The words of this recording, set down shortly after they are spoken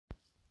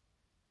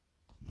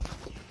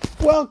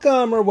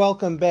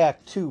Welcome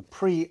back to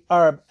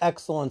Pre-Arb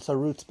Excellence, a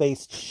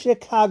roots-based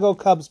Chicago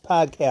Cubs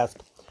podcast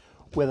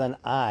with an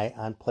eye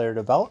on player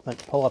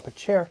development. Pull up a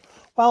chair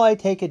while I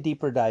take a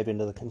deeper dive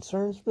into the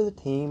concerns for the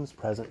team's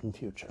present and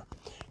future.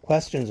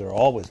 Questions are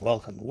always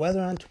welcome,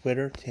 whether on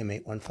Twitter,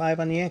 Tim815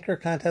 on the Anchor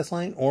contest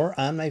line, or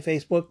on my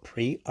Facebook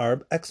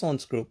Pre-Arb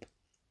Excellence group.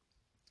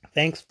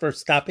 Thanks for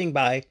stopping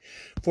by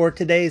for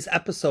today's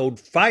episode,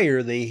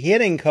 Fire the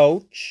Hitting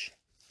Coach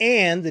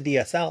and the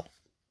DSL.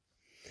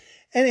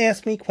 And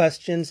ask me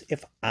questions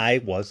if I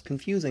was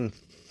confusing.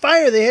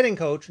 Fire the hitting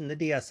coach and the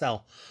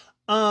DSL.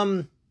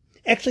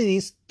 Actually,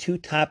 these two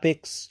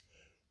topics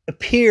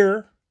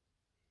appear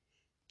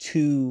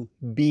to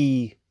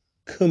be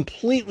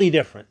completely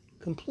different.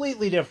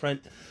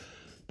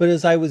 But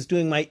as I was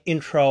doing my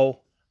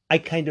intro, I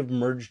kind of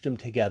merged them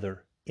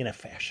together in a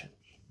fashion.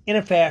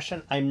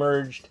 I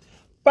merged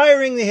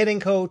firing the hitting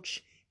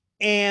coach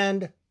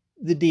and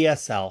the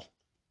DSL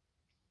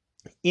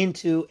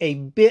into a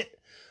bit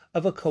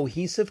of a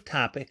cohesive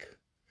topic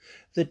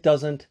that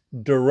doesn't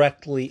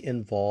directly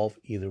involve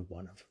either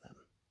one of them.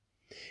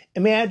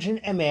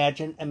 Imagine.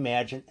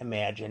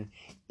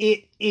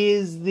 It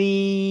is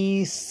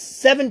the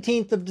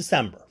 17th of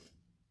December.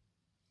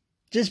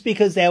 Just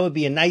because that would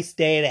be a nice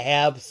day to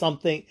have some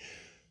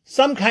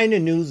kind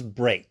of news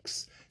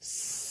breaks.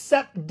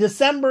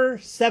 December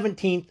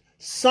 17th,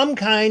 some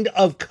kind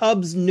of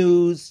Cubs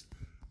news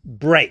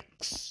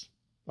breaks.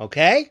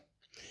 Okay?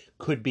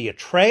 Could be a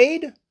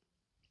trade.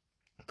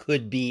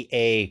 Could be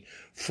a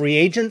free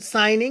agent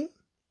signing.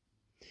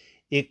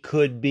 It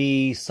could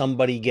be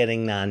somebody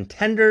getting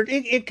non-tendered.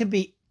 It could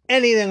be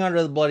anything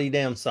under the bloody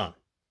damn sun.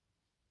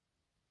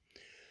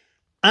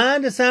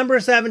 On December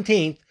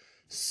 17th,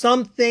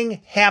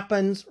 something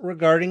happens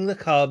regarding the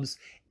Cubs,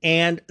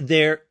 and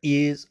there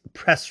is a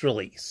press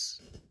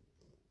release.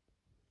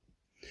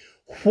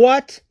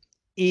 What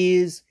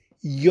is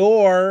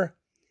your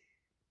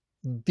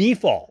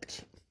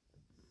default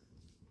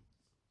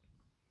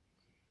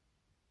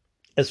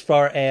as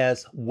far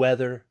as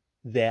whether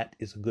that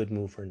is a good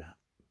move or not?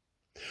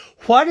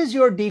 What is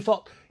your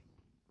default?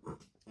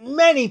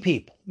 Many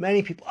people,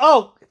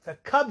 oh, if the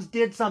Cubs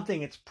did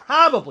something, it's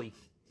probably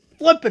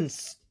flippin'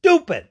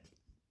 stupid.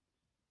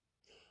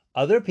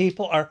 Other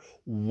people are,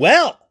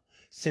 well,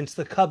 since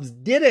the Cubs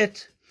did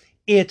it,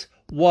 it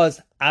was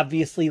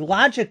obviously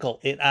logical.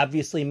 It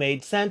obviously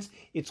made sense.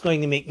 It's going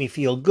to make me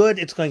feel good.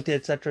 It's going to,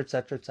 etc.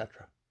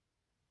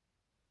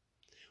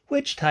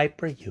 Which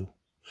type are you?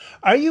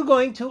 Are you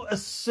going to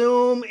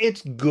assume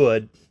it's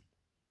good,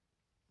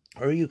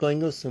 or are you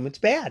going to assume it's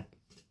bad?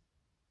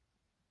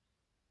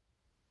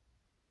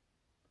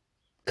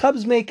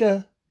 Cubs make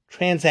a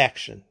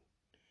transaction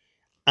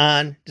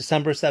on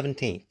December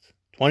 17th,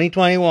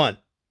 2021.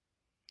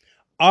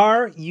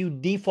 Are you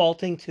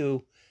defaulting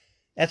to,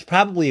 that's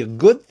probably a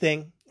good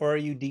thing, or are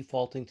you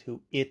defaulting to,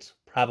 it's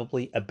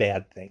probably a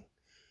bad thing?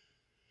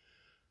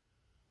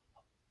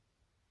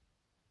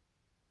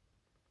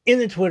 In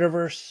the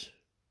Twitterverse,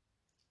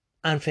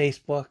 on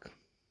Facebook,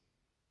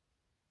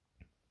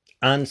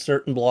 on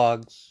certain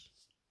blogs,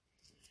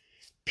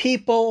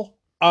 people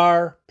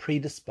are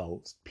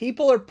predisposed.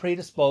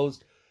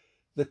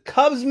 The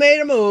Cubs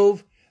made a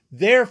move,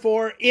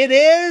 therefore it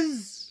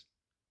is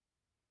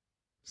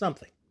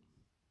something.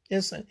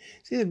 It's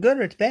either good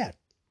or it's bad.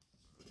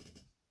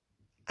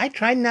 I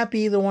try not to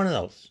be either one of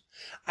those.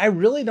 I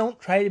really don't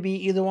try to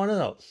be either one of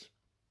those.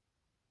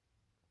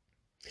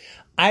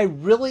 I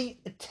really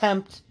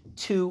attempt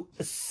to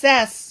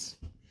assess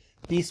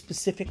the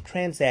specific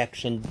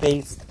transaction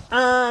based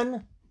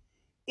on,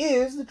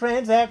 is the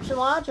transaction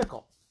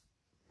logical?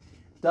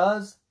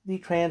 Does the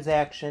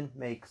transaction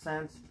make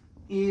sense?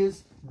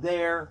 Is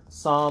there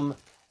some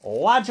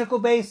logical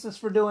basis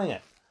for doing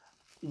it?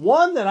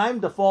 One that I'm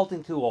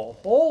defaulting to a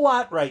whole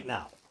lot right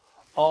now,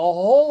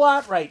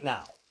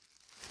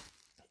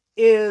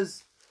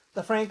 is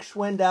the Frank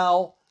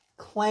Schwindel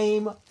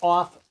claim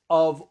off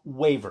of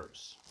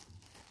waivers.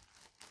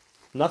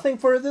 Nothing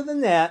further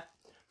than that.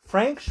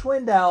 Frank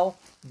Schwindel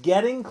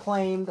getting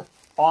claimed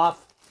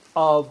off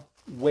of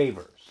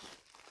waivers.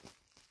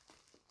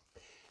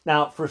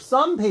 Now, for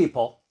some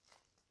people,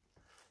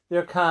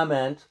 their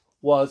comment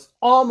was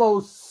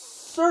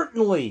almost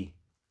certainly,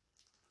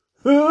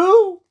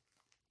 who?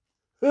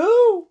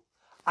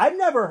 I've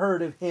never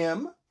heard of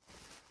him.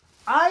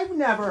 I've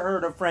never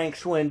heard of Frank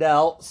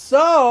Schwindel.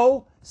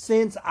 So,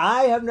 since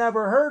I have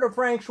never heard of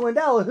Frank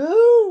Schwindel,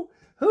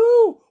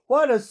 who?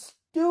 What a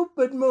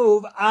stupid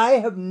move. I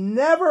have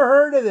never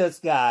heard of this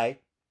guy.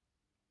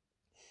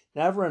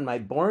 Never in my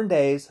born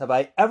days have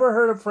I ever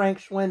heard of Frank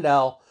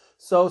Schwindel.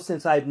 So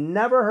since I've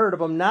never heard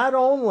of him, not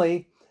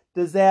only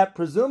does that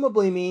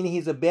presumably mean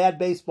he's a bad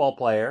baseball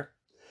player,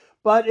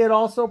 but it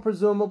also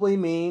presumably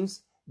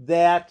means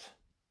that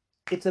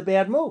it's a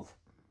bad move.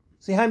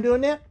 See how I'm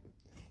doing that?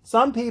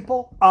 Some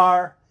people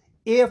are,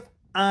 if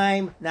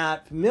I'm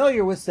not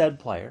familiar with said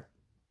player,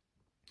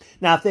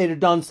 now if they'd have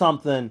done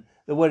something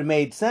that would have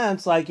made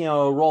sense, like,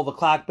 roll the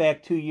clock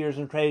back 2 years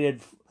and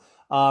traded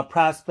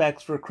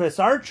prospects for Chris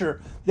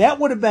Archer, that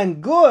would have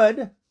been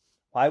good.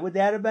 Why would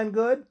that have been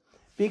good?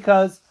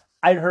 Because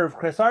I'd heard of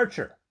Chris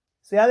Archer.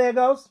 See how that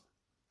goes?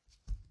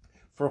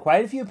 For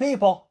quite a few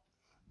people,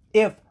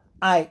 if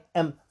I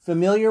am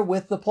familiar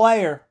with the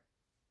player,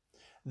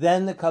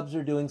 then the Cubs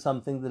are doing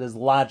something that is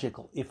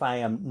logical. If I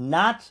am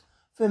not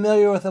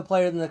familiar with a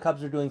player, then the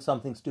Cubs are doing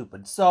something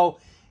stupid. So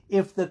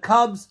if the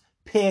Cubs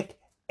pick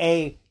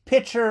a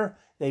pitcher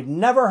they've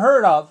never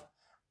heard of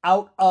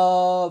out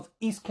of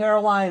East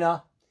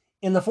Carolina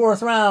in the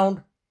 4th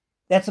round,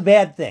 that's a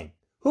bad thing.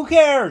 Who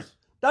cares?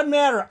 Doesn't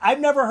matter. I've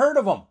never heard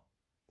of them.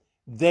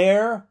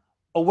 Their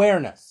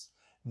awareness,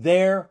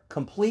 their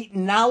complete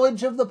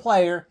knowledge of the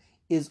player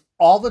is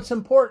all that's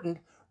important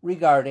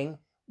regarding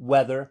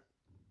whether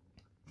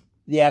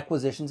the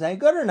acquisition's any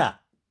good or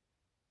not.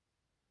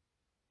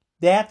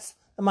 That's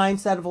the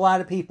mindset of a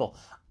lot of people.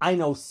 I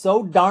know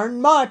so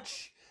darn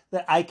much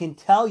that I can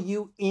tell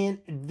you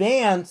in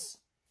advance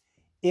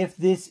if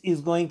this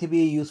is going to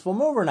be a useful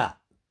move or not.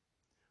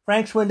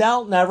 Frank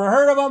Schwindel, never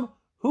heard of him.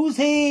 Who's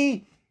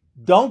he?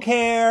 Don't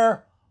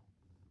care.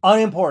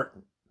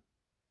 Unimportant.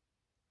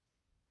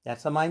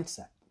 That's the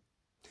mindset.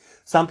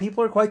 Some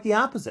people are quite the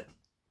opposite.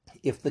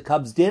 If the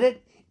Cubs did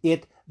it,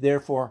 it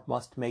therefore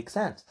must make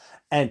sense.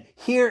 And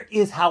here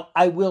is how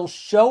I will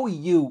show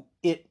you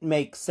it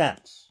makes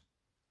sense.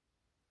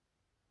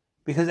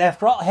 Because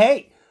after all,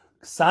 hey,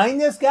 sign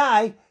this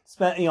guy,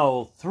 spent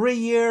 3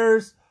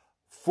 years,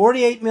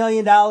 $48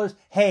 million.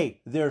 Hey,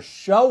 they're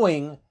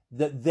showing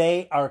that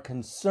they are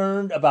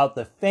concerned about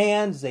the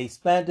fans. They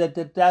spent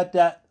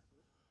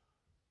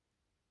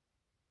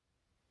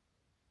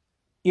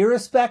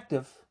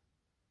irrespective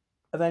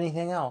of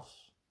anything else.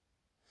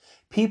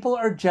 People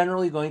are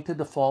generally going to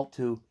default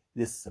to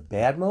this is a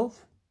bad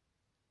move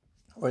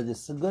or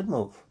this is a good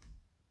move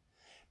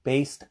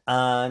based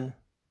on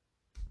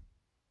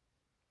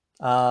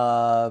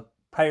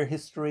prior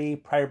history,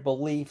 prior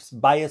beliefs,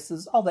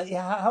 biases, all that,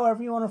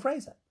 however you want to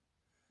phrase it.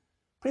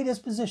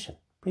 Predisposition.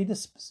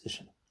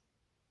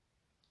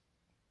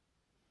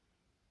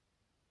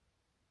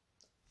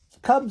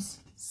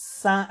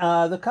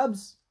 The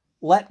Cubs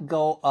let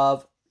go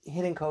of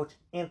hitting coach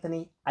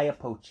Anthony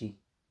Iapoce.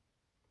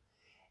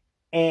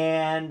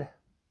 And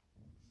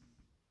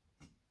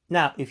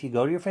now, if you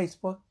go to your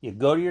Facebook, you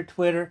go to your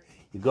Twitter,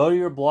 you go to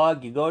your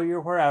blog, you go to your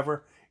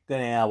wherever, you're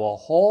going to have a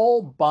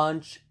whole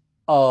bunch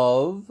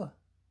of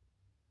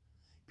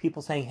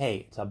people saying,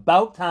 hey, it's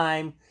about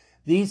time.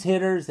 These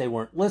hitters, they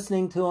weren't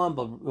listening to them,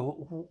 but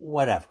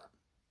whatever.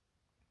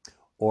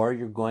 Or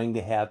you're going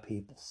to have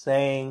people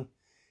saying,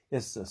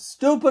 it's a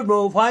stupid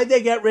move. Why'd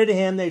they get rid of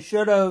him? They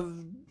should have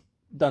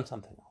done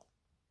something else.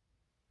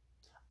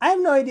 I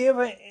have no idea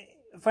if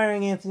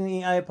firing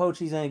Anthony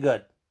Iapoce is any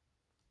good.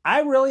 I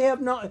really have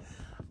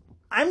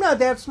I'm not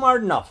that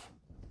smart enough.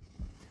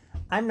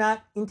 I'm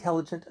not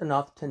intelligent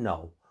enough to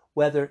know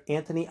whether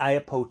Anthony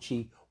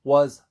Iapoce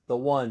was the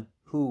one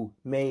who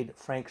made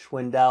Frank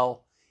Schwindel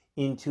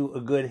into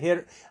a good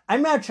hitter.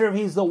 I'm not sure if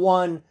he's the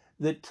one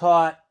that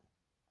taught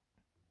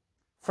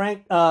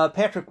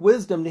Patrick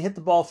Wisdom to hit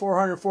the ball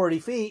 440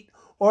 feet,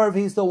 or if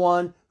he's the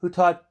one who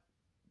taught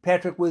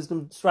Patrick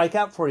Wisdom to strike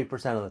out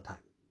 40% of the time.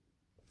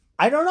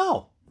 I don't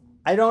know.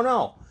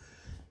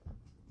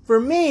 For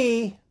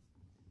me,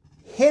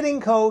 hitting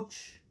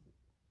coach,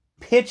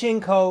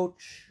 pitching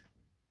coach,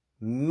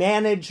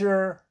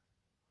 manager,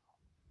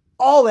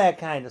 all that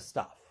kind of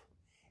stuff.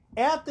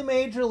 At the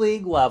major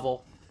league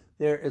level,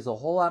 there is a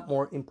whole lot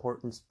more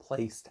importance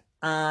placed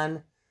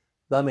on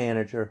the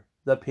manager,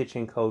 the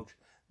pitching coach,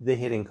 the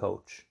hitting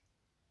coach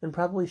than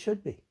probably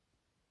should be.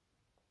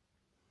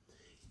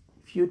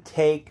 If you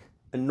take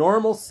a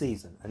normal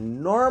season,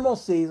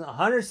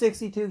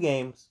 162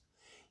 games,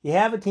 you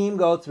have a team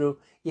go through,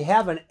 you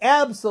have an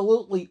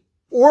absolutely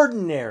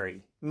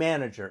ordinary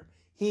manager.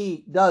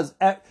 He does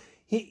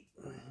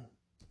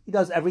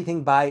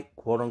everything by,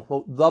 quote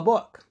unquote, the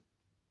book.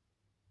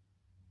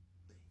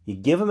 You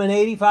give him an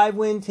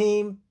 85-win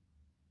team,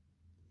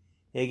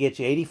 he'll get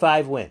you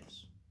 85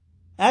 wins.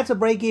 That's a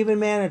break-even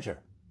manager.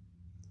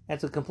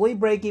 That's a complete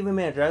break-even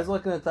manager. I was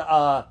looking at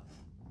the...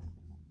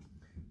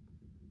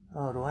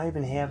 do I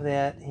even have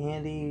that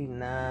handy?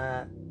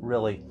 Not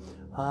really.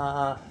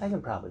 I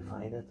can probably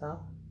find it, though.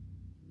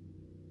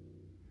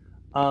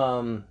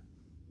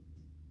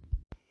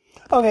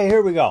 Okay,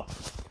 here we go.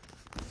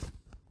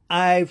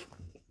 I've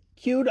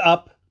queued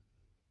up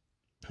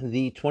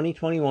the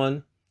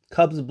 2021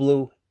 Cubs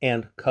Blue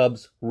and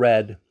Cubs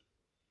Red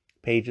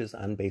pages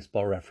on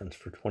Baseball Reference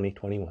for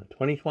 2021.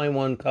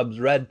 2021 Cubs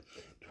Red,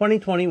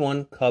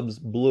 2021 Cubs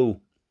Blue.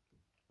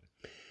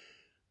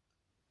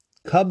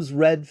 Cubs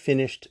Red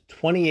finished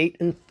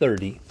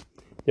 28-30.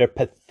 Their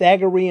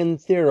Pythagorean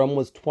theorem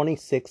was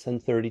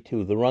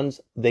 26-32. The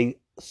runs they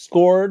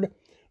scored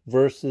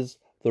versus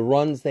the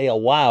runs they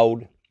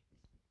allowed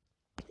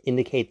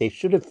indicate they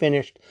should have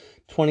finished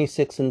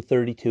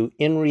 26-32.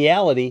 In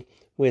reality,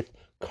 with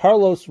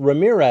Carlos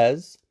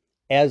Ramirez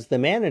as the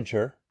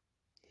manager,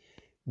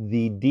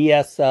 the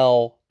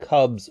DSL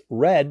Cubs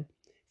Red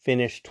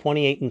finished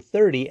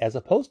 28-30 as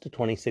opposed to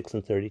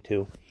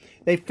 26-32.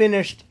 They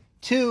finished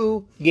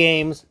 2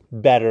 games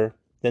better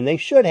than they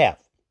should have.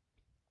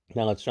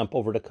 Now let's jump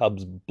over to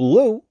Cubs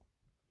Blue.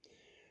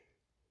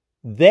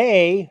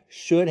 They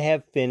should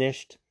have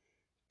finished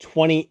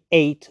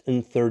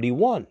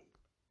 28-31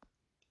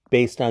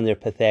 based on their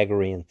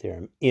Pythagorean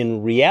theorem.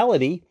 In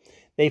reality,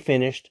 they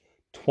finished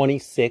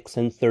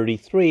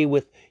 26-33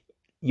 with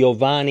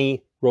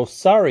Giovanni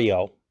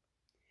Rosario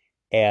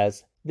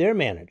as their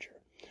manager.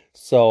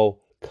 So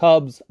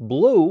Cubs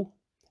Blue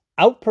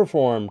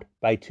outperformed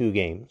by 2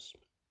 games.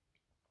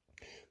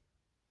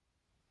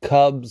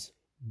 Cubs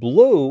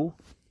Blue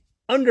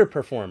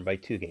underperformed by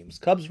 2 games.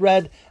 Cubs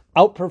Red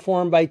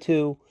outperformed by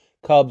 2.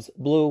 Cubs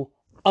Blue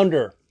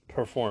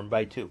underperformed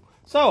by 2.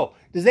 So,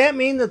 does that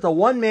mean that the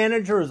one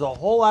manager is a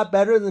whole lot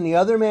better than the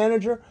other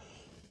manager?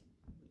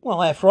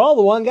 Well, after all,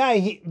 the one guy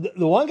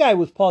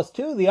was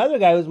 +2, the other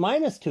guy was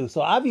 -2.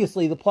 So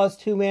obviously the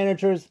 +2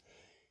 managers,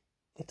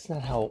 that's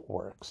not how it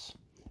works.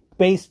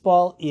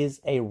 Baseball is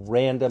a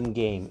random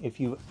game. If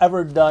you've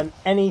ever done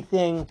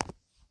anything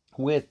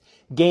with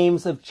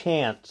games of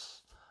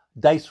chance,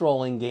 dice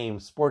rolling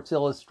games, Sports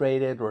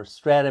Illustrated or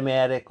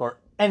Stratomatic or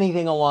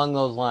anything along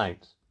those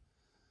lines,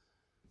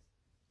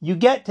 you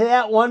get to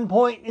that one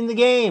point in the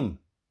game,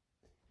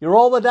 you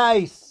roll the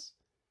dice,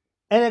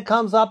 and it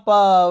comes up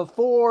a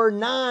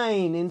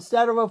 4-9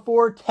 instead of a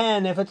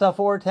 4-10. If it's a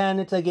 4-10,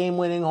 it's a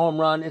game-winning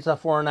home run. It's a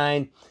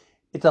 4-9,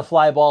 it's a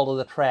fly ball to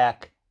the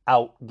track,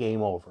 out,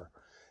 game over.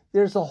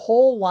 There's a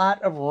whole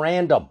lot of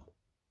random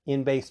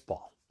in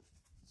baseball.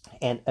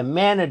 And a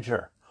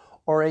manager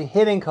or a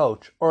hitting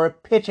coach or a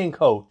pitching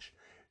coach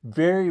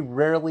very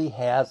rarely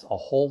has a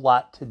whole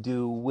lot to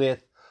do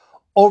with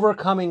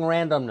overcoming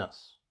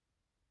randomness.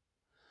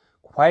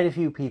 Quite a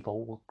few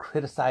people will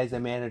criticize a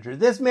manager.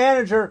 This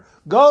manager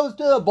goes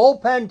to the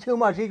bullpen too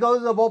much. He goes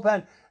to the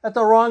bullpen at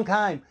the wrong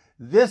time.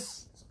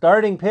 This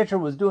starting pitcher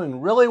was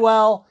doing really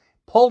well,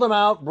 pulled him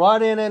out,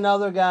 brought in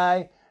another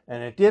guy,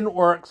 and it didn't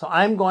work. So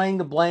I'm going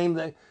to blame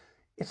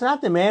it's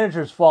not the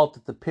manager's fault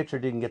that the pitcher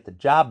didn't get the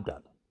job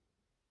done.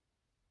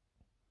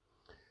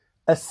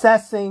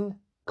 Assessing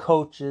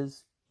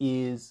coaches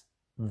is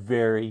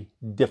very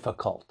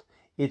difficult.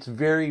 It's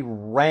very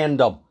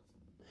random.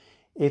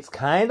 It's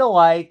kind of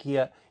like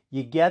you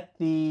get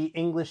the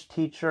English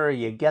teacher,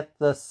 you get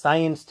the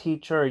science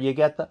teacher, you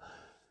get the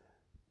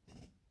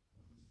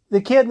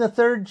kid in the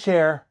 3rd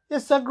chair.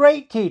 This is a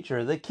great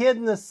teacher. The kid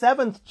in the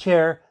 7th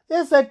chair,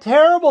 this is a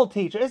terrible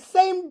teacher. It's the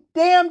same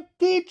damn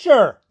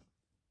teacher.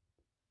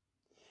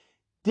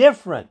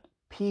 Different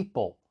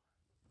people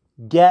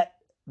get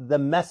the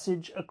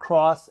message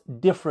across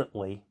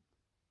differently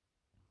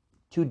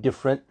to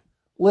different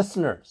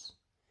listeners.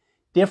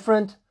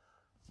 Different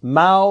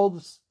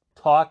mouths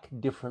talk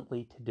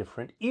differently to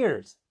different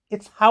ears.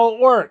 It's how it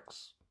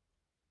works.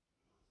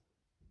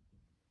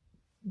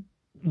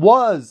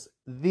 Was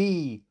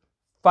the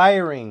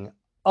firing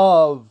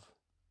of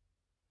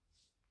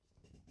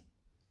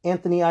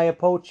Anthony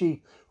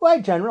Iapoce, who I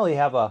generally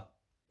have a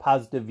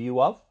positive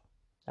view of,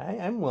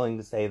 I'm willing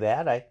to say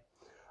that. I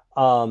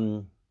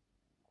don't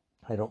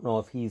know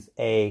if he's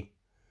a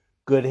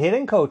good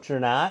hitting coach or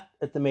not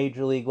at the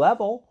major league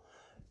level.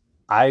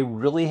 I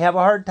really have a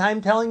hard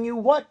time telling you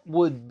what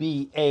would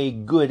be a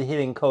good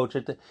hitting coach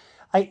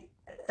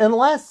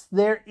unless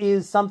there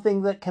is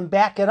something that can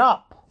back it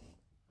up.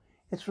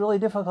 It's really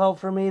difficult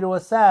for me to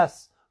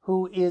assess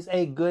who is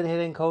a good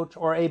hitting coach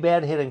or a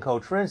bad hitting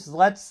coach. For instance,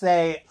 let's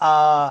say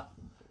Max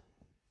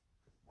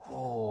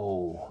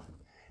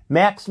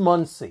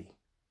Muncy,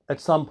 at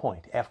some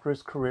point after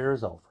his career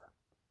is over,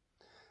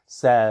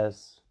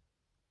 says,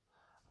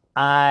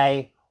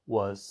 I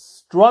was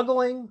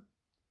struggling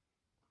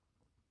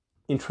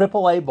in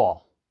AAA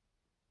ball.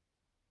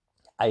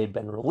 I had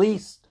been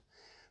released.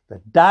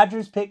 The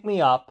Dodgers picked me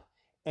up,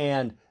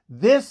 and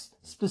this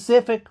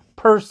specific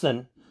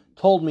person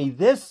told me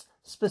this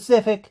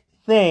specific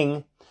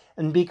thing,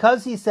 and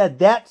because he said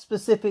that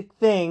specific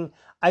thing,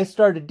 I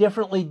started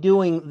differently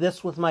doing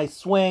this with my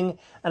swing,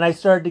 and I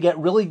started to get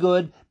really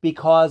good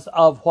because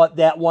of what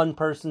that one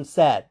person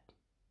said.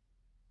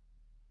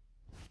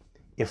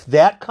 If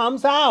that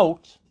comes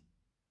out,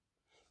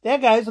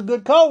 that guy's a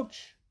good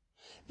coach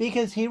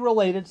because he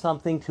related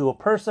something to a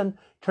person,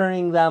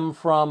 turning them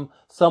from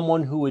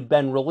someone who had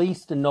been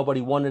released and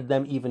nobody wanted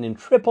them even in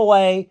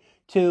AAA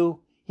to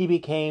he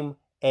became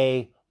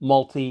a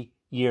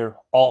multi-year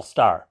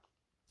all-star.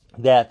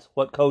 That's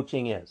what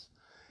coaching is.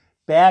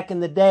 Back in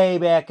the day,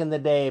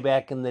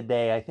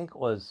 I think it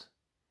was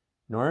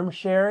Norm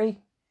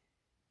Sherry,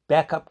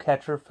 backup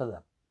catcher for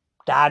the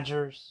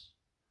Dodgers.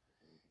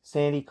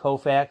 Sandy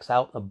Koufax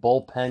out in the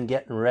bullpen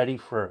getting ready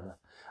for,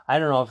 I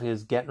don't know if he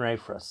was getting ready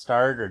for a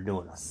start or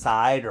doing a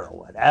side or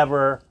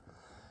whatever.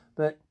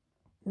 But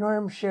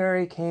Norm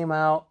Sherry came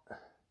out,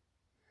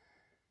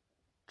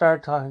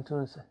 started talking to him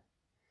and said,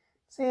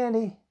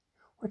 Sandy,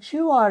 what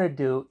you ought to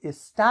do is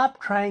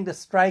stop trying to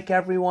strike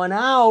everyone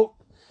out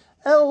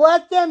and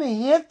let them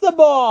hit the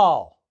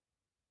ball.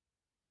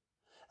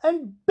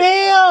 And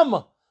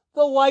bam!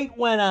 The light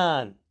went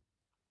on.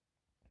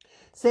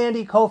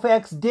 Sandy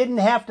Koufax didn't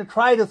have to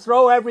try to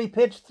throw every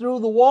pitch through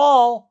the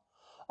wall.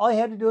 All he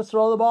had to do was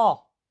throw the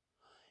ball.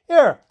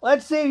 Here,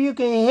 let's see if you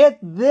can hit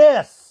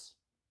this.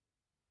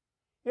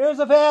 Here's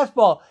a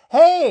fastball.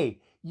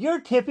 Hey, you're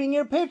tipping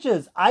your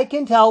pitches. I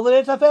can tell that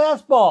it's a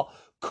fastball.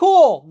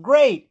 Cool,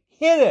 great,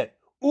 hit it.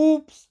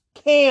 Oops,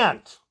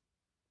 can't.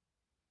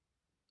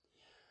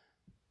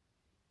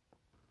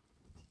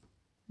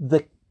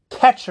 The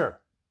catcher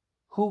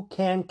who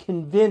can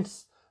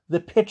convince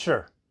the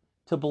pitcher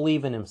to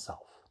believe in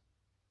himself.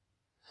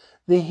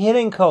 The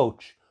hitting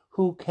coach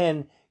who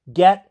can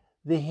get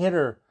the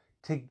hitter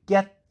to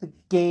get the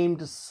game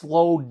to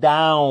slow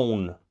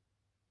down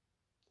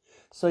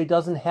so he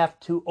doesn't have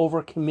to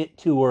overcommit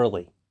too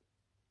early.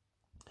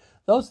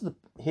 Those are the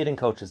hitting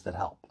coaches that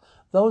help.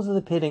 Those are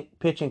the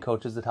pitching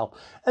coaches that help.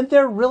 And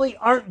there really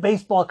aren't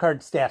baseball card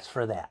stats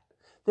for that.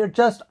 There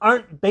just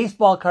aren't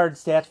baseball card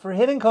stats for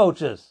hitting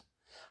coaches.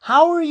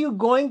 How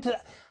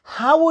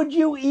would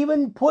you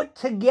even put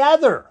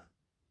together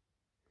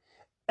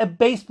a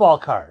baseball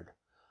card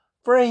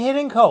for a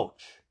hitting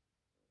coach?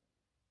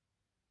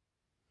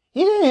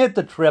 He didn't hit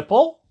the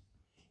triple.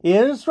 He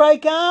didn't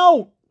strike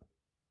out.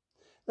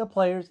 The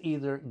players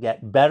either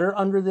get better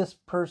under this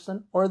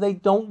person or they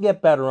don't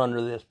get better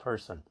under this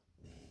person.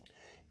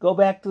 Go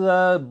back to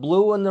the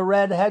blue and the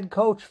red head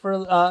coach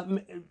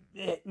for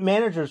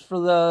managers for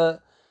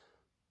the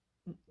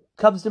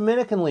Cubs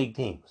Dominican League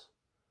teams.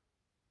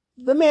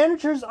 The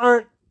managers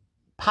aren't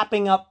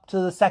popping up to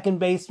the second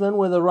baseman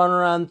with a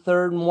runner on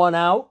third and one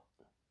out.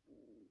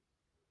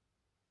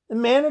 The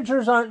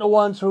managers aren't the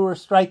ones who are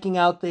striking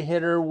out the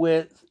hitter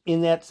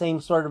in that same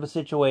sort of a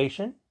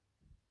situation.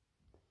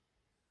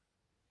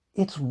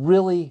 It's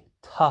really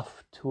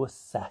tough to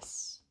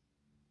assess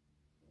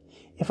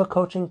if a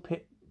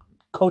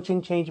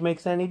coaching change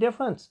makes any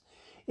difference.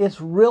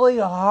 It's really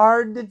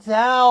hard to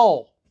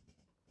tell.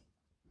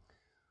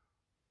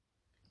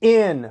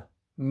 In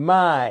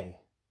my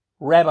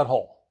rabbit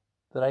hole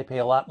that I pay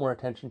a lot more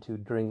attention to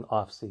during the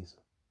off season,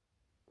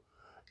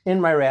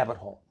 in my rabbit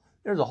hole,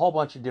 there's a whole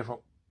bunch of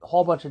different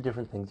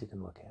things you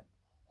can look at.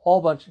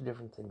 Bunch of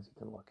different things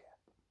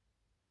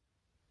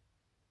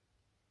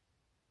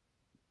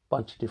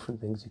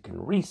you can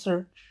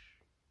research.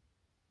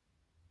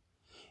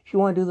 If you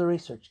want to do the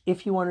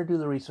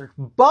research.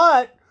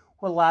 But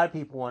what a lot of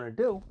people want to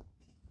do,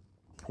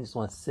 they just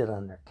want to sit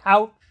on their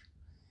couch.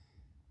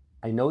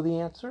 I know the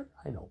answer.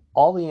 I know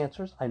all the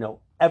answers. I know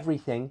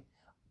everything.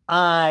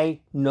 I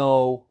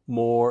know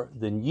more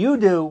than you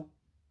do.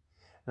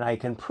 And I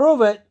can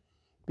prove it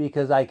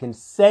because I can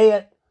say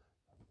it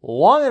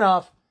long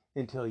enough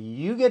until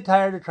you get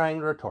tired of trying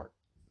to retort.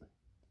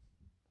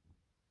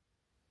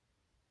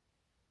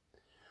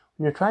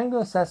 When you're trying to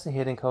assess a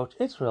hitting coach,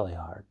 it's really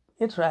hard.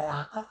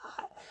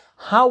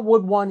 How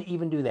would one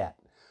even do that?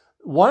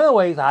 One of the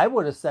ways I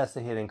would assess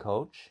a hitting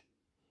coach,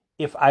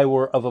 if I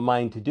were of a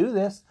mind to do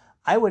this,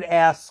 I would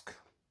ask,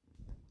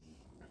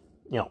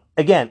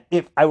 again,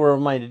 if I were of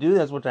a mind to do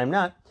this, which I'm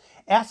not,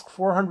 ask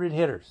 400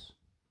 hitters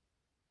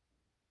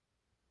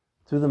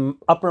through the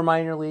upper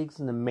minor leagues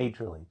and the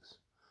major leagues.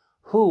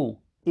 Who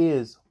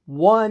is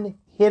one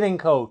hitting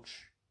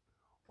coach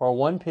or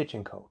one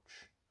pitching coach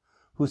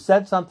who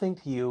said something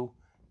to you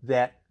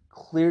that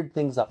cleared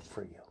things up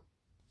for you?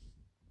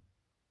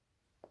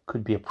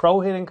 Could be a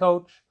pro hitting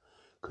coach,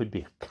 could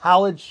be a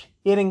college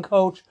hitting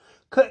coach,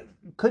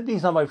 could be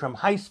somebody from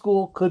high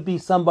school, could be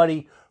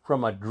somebody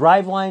from a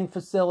driveline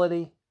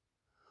facility.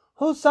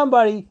 Who's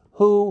somebody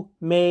who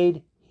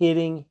made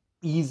hitting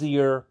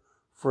easier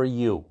for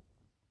you?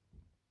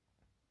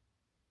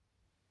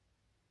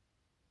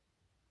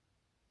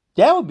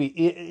 That would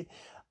be,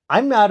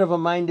 I'm not of a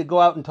mind to go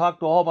out and talk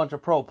to a whole bunch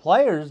of pro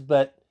players,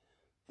 but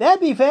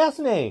that'd be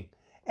fascinating.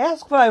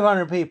 Ask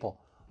 500 people,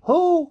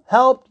 who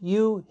helped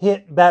you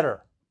hit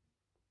better?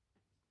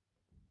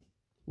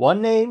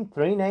 One name,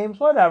 3 names,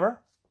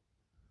 whatever.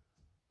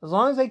 As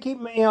long as they keep,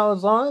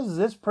 as long as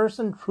this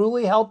person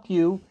truly helped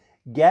you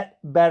get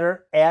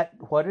better at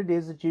what it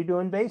is that you do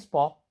in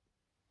baseball,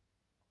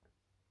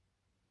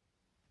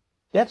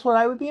 that's what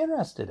I would be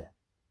interested in.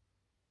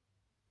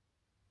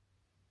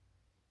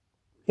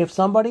 If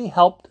somebody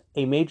helped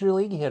a major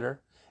league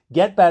hitter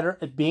get better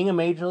at being a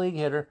major league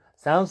hitter,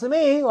 sounds to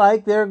me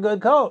like they're a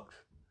good coach.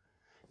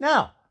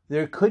 Now,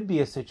 there could be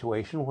a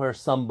situation where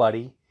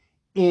somebody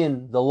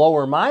in the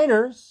lower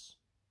minors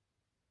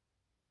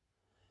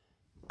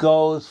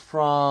goes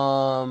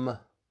from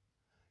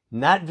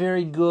not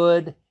very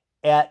good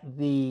at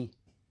the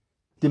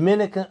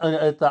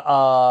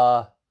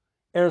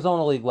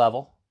Arizona League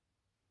level,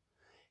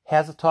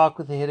 has a talk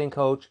with the hitting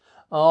coach,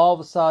 all of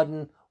a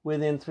sudden,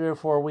 within 3 or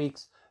 4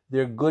 weeks,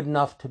 they're good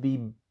enough to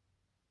be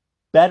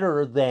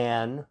better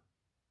than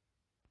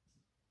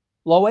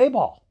low A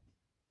ball.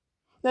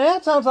 Now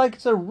that sounds like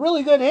it's a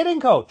really good hitting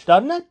coach,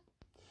 doesn't it?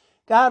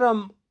 Got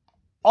them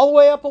all the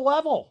way up a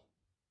level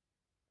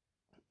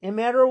in a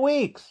matter of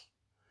weeks.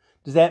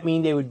 Does that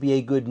mean they would be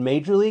a good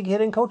major league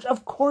hitting coach?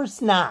 Of course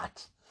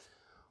not.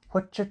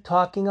 What you're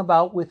talking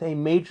about with a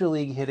major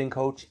league hitting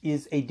coach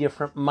is a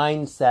different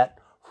mindset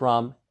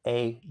from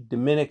a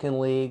Dominican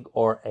League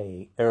or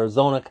a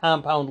Arizona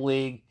Compound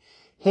League.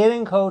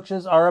 Hitting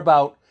coaches are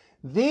about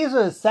These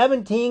are the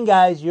 17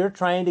 guys you're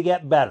trying to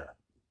get better.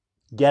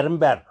 Get them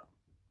better.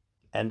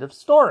 End of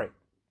story.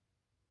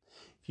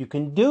 If you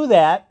can do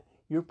that,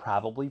 you're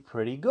probably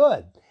pretty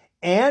good.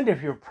 And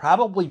if you're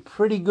probably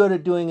pretty good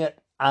at doing it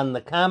on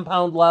the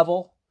compound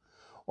level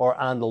or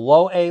on the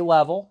low A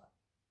level,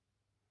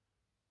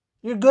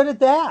 you're good at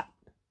that.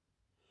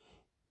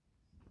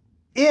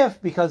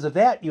 If, because of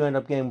that, you end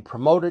up getting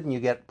promoted and you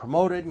get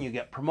promoted and you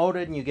get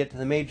promoted and you get to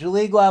the major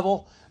league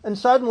level, and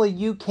suddenly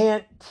you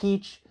can't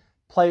teach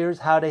players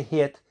how to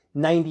hit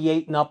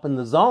 98 and up in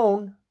the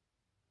zone,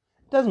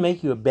 it doesn't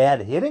make you a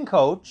bad hitting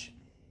coach.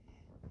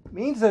 It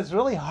means that it's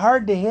really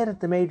hard to hit at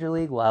the major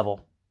league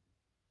level.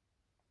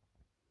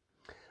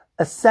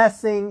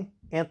 Assessing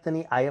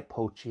Anthony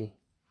Iapoce.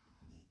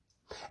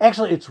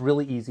 Actually, it's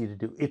really easy to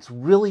do. It's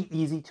really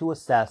easy to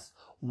assess.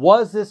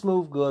 Was this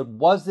move good?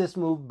 Was this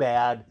move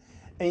bad?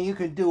 And you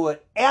can do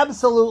it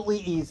absolutely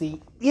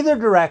easy, either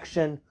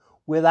direction,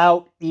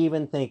 without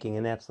even thinking.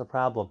 And that's the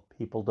problem.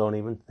 People don't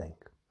even think.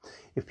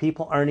 If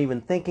people aren't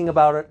even thinking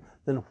about it,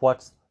 then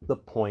what's the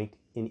point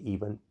in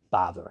even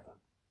bothering?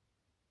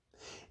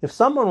 If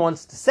someone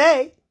wants to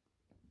say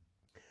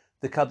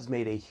the Cubs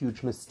made a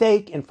huge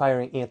mistake in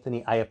firing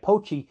Anthony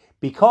Iapoce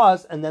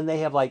because, and then they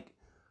have like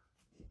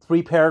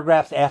 3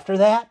 paragraphs after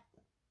that,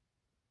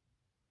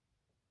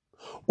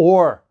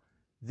 or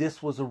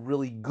this was a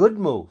really good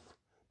move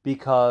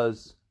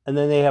because, and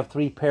then they have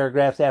 3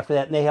 paragraphs after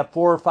that, and they have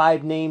 4 or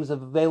 5 names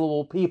of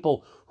available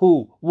people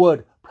who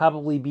would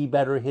probably be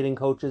better hitting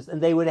coaches,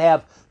 and they would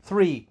have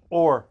 3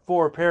 or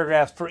 4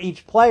 paragraphs for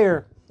each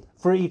player,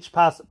 for each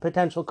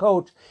potential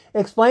coach,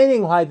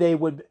 explaining why they've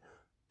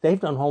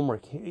done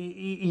homework.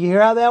 You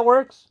hear how that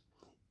works?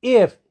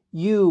 If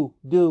you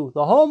do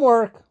the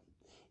homework,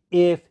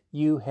 if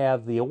you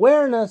have the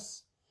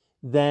awareness,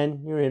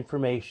 then your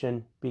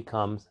information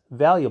becomes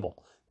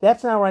valuable.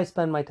 That's not where I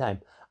spend my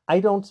time. I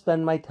don't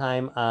spend my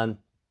time on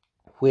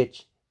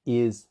which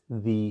is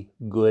the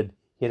good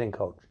hitting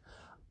coach.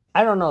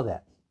 I don't know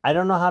that. I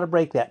don't know how to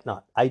break that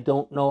nut. I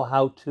don't know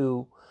how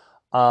to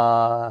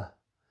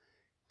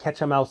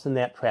catch a mouse in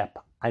that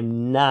trap.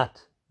 I'm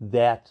not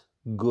that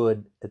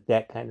good at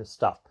that kind of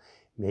stuff.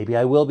 Maybe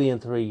I will be in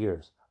 3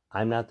 years.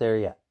 I'm not there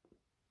yet.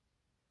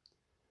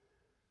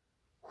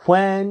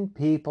 When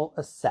people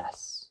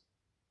assess,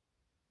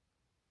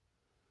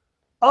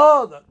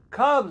 oh, the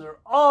Cubs are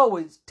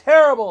always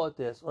terrible at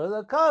this, or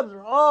the Cubs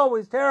are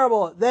always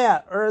terrible at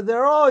that, or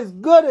they're always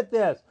good at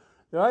this,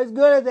 they're always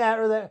good at that,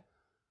 or that.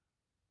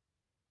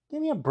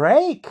 Give me a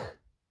break.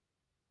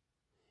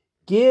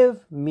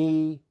 Give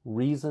me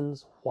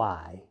reasons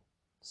why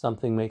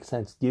something makes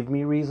sense. Give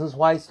me reasons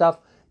why stuff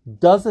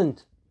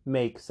doesn't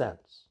make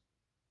sense.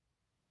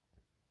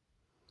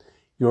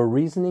 Your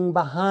reasoning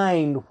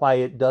behind why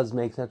it does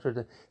make sense.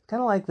 It's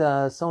kind of like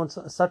the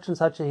such and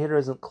such a hitter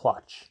isn't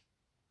clutch.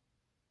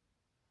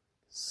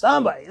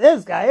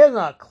 This guy isn't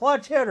a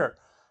clutch hitter.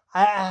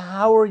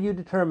 How are you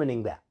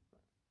determining that?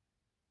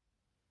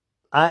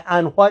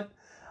 On what?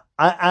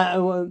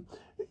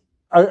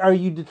 Are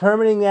you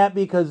determining that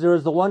because there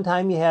was the one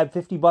time you had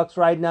 $50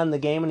 riding on the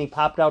game and he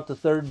popped out to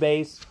third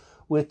base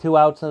with 2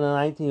 outs in the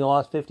ninth and you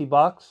lost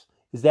 $50?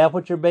 Is that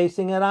what you're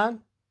basing it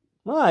on?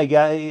 Well, I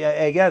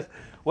guess.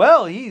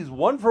 Well, he's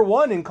 1 for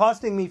 1 in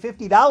costing me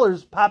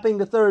 $50 popping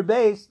to third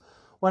base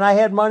when I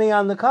had money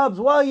on the Cubs.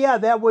 Well, yeah,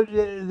 that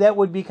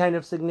would be kind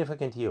of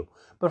significant to you.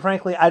 But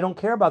frankly, I don't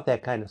care about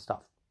that kind of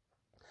stuff.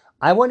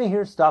 I want to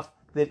hear stuff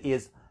that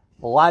is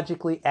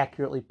logically,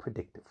 accurately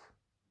predictive.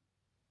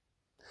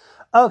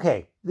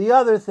 Okay, the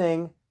other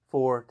thing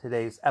for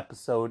today's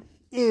episode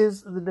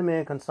is the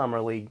Dominican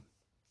Summer League.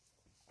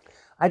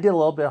 I did a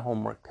little bit of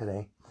homework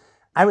today.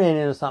 I ran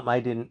into something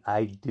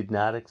I did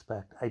not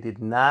expect.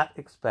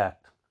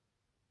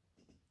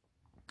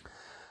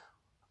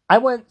 I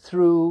went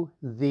through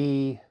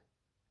the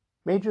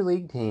major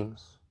league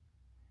teams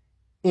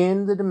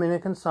in the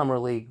Dominican Summer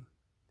League.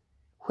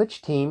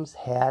 Which teams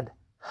had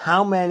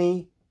how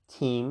many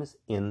teams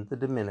in the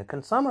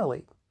Dominican Summer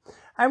League?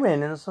 I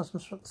ran into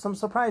some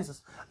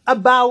surprises.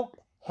 About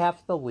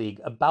half the league,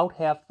 a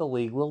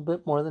little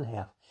bit more than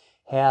half,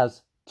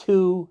 has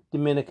 2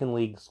 Dominican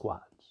League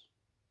squads.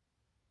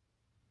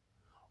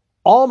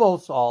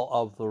 Almost all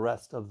of the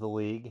rest of the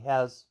league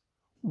has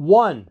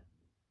 1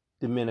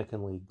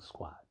 Dominican League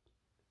squad.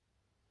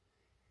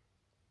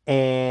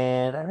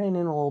 And I ran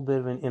into a little bit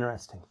of an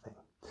interesting thing.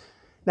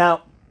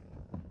 Now,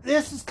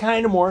 this is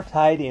kind of more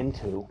tied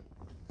into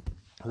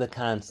the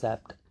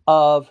concept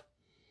of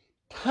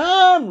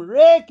Tom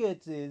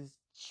Ricketts is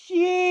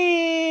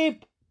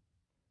cheap.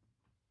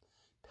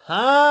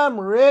 Tom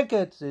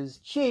Ricketts is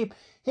cheap.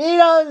 He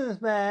doesn't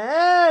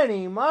spend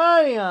any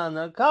money on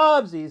the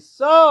Cubs. He's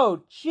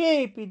so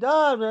cheap. He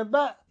doesn't.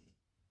 But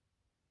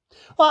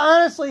well,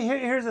 honestly,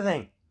 here's the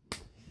thing.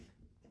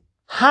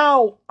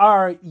 How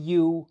are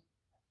you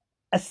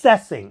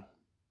assessing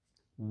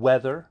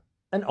whether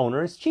an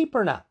owner is cheap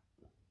or not?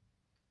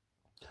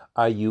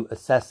 Are you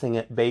assessing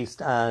it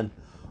based on,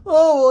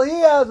 oh, well,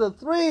 he has a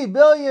 $3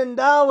 billion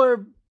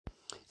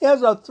He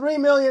has a $3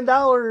 million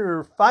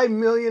or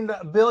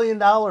 $5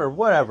 billion or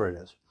whatever it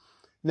is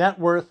net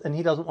worth, and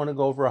he doesn't want to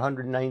go over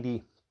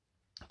 $192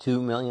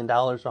 million,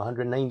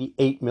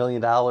 $198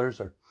 million,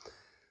 or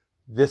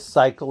this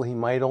cycle he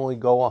might only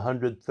go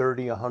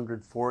 130,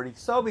 140.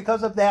 So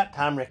because of that,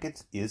 Tom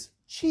Ricketts is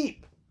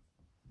cheap.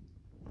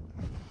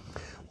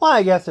 Well,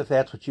 I guess if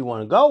that's what you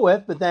want to go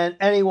with, but then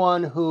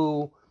anyone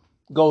who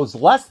goes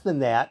less than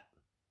that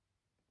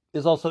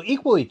is also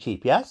equally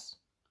cheap, yes?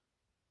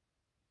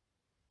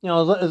 You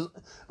know,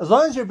 as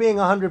long as you're being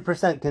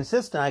 100%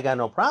 consistent, I got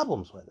no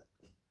problems with it.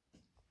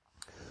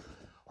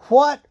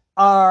 What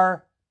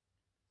are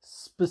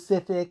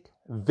specific,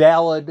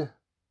 valid,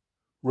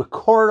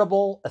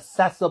 recordable,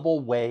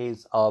 accessible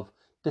ways of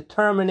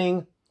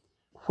determining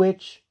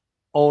which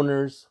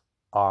owners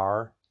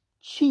are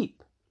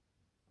cheap?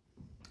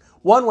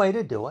 One way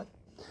to do it,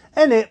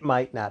 and it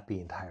might not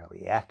be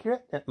entirely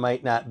accurate, it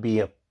might not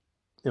be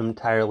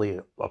entirely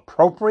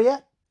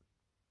appropriate,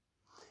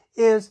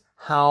 is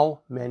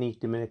how many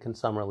Dominican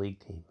Summer League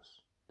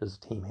teams does a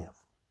team have?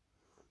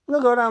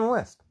 We'll go down the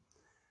list.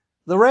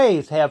 The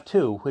Rays have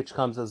 2, which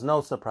comes as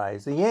no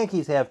surprise. The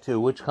Yankees have 2,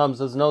 which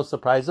comes as no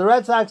surprise. The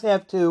Red Sox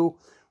have 2,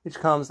 which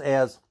comes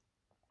as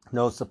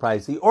no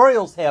surprise. The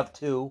Orioles have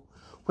 2,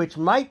 which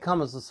might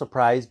come as a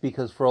surprise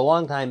because for a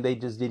long time they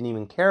just didn't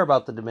even care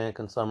about the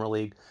Dominican Summer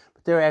League.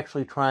 But they're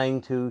actually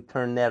trying to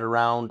turn that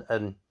around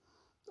and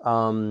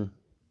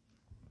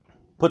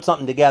put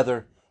something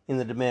together in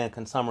the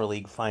Dominican Summer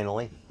League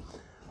finally,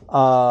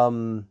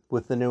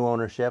 with the new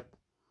ownership,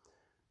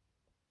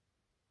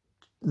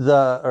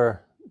 the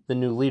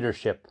new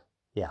leadership.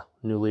 Yeah,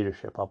 new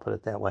leadership, I'll put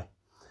it that way.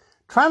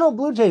 Toronto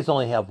Blue Jays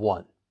only have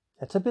 1.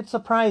 That's a bit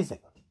surprising.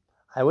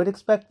 I would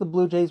expect the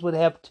Blue Jays would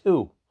have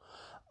 2.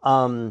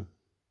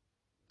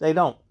 They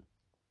don't.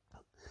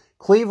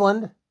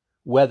 Cleveland,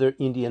 whether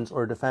Indians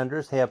or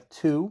Defenders, have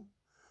 2.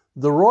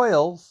 The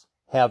Royals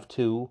have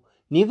 2.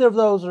 Neither of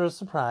those are a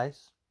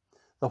surprise.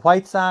 The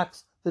White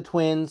Sox, the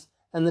Twins,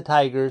 and the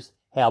Tigers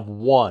have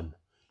 1.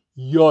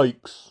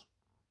 Yikes.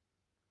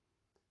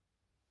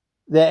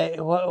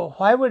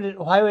 Why would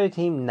a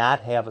team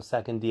not have a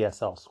second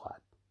DSL squad?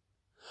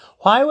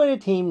 Why would a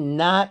team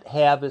not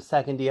have a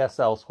second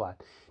DSL squad?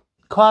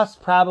 Costs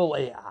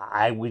probably,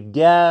 I would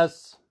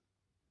guess,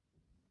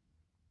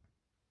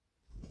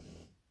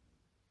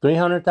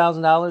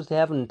 $300,000 to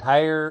have an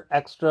entire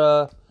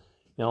extra,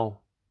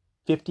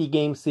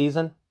 50-game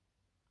season,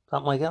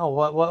 something like that. Oh,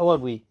 what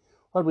would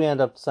we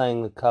end up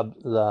saying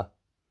the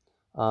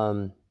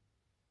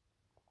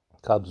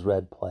Cubs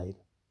Red played?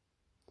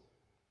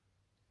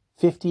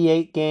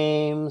 58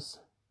 games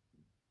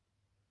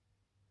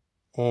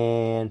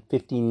and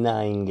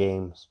 59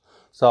 games.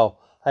 So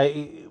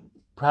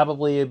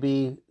probably it'd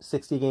be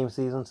 60-game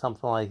season,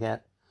 something like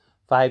that.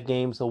 5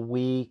 games a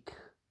week.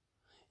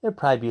 It'd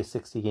probably be a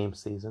 60-game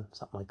season,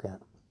 something like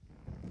that.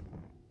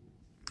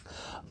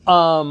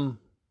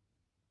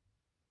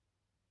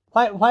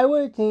 Why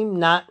would a team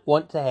not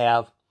want to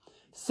have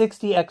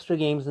 60 extra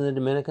games in the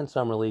Dominican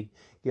Summer League?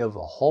 Give a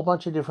whole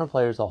bunch of different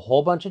players a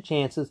whole bunch of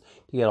chances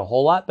to get a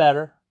whole lot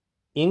better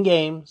in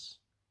games.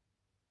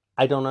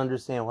 I don't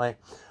understand why.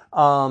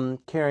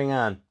 Carrying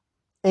on.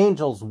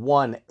 Angels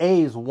 1,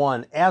 A's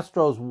 1,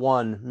 Astros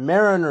 1,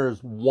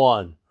 Mariners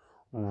 1.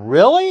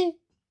 Really?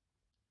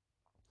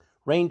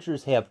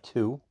 Rangers have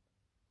 2.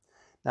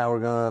 Now we're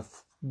going to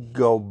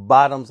go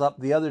bottoms up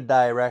the other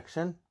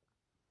direction.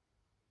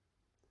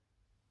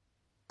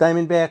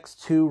 Diamondbacks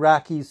 2,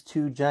 Rockies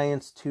 2,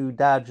 Giants 2,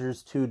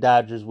 Dodgers 2.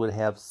 Dodgers would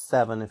have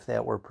 7 if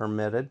that were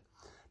permitted.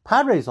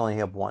 Padres only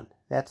have 1.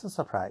 That's a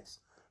surprise.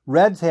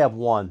 Reds have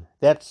 1.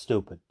 That's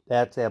stupid.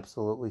 That's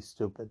absolutely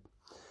stupid.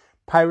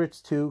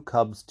 Pirates 2,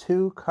 Cubs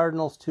 2,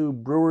 Cardinals 2,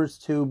 Brewers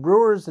 2.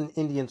 Brewers and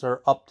Indians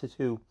are up to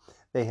 2.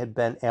 They had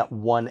been at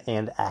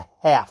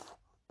 1.5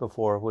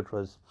 before, which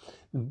was,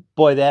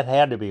 boy, that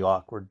had to be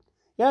awkward.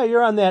 Yeah,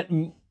 you're on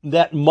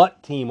that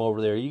mutt team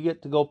over there. You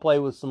get to go play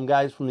with some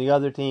guys from the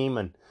other team,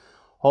 and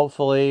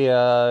hopefully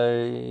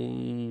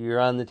you're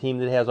on the team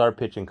that has our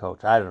pitching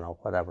coach. I don't know,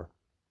 whatever.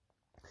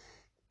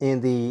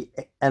 In the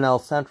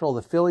NL Central,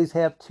 the Phillies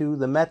have 2,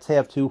 the Mets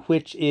have 2,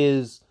 which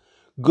is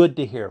good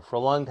to hear. For a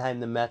long time,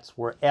 the Mets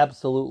were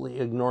absolutely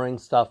ignoring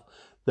stuff.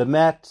 The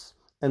Mets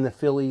and the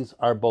Phillies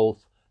are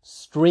both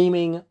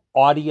streaming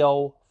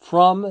audio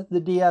from the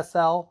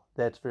DSL.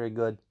 That's very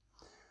good.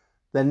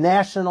 The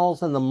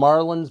Nationals and the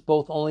Marlins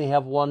both only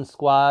have 1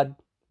 squad.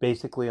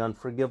 Basically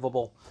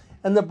unforgivable.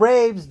 And the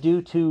Braves,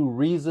 due to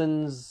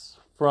reasons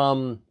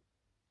from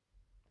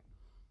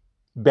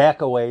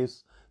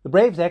backaways, the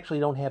Braves actually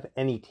don't have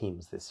any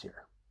teams this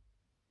year.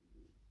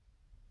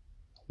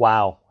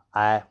 Wow.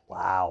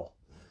 Wow.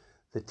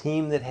 The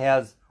team that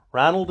has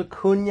Ronald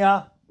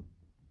Acuna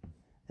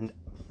and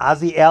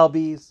Ozzie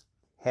Albies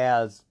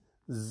has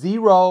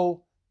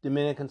 0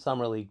 Dominican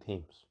Summer League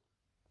teams.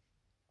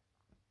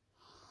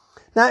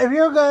 Now, if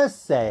you're going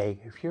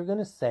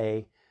to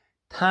say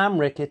Tom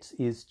Ricketts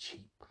is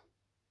cheap,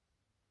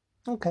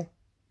 okay,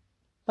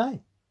 fine.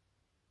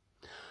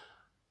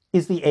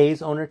 Is the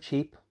A's owner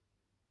cheap?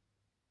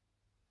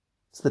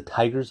 Is the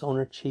Tigers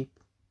owner cheap?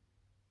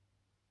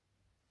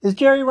 Is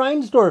Jerry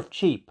Reinsdorf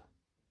cheap?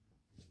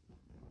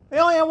 They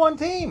only have one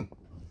team.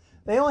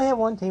 They only have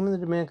one team in the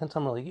Dominican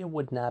Summer League. It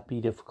would not be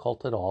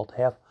difficult at all to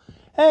have,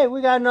 hey,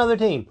 we got another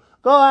team.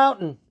 Go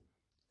out and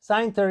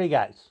sign 30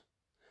 guys.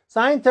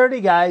 Sign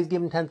 30 guys,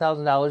 give them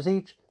 $10,000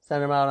 each,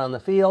 send them out on the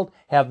field,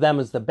 have them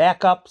as the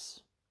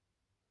backups,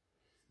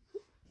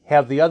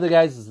 have the other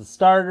guys as the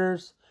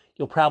starters.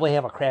 You'll probably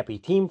have a crappy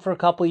team for a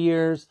couple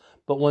years,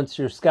 but once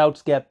your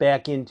scouts get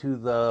back into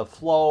the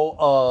flow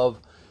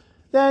of,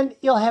 then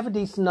you'll have a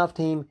decent enough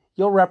team.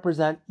 You'll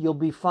represent. You'll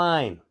be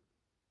fine.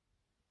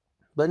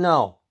 But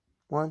no.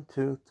 1,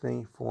 2,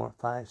 3, 4,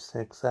 5,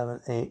 6,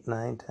 7, 8,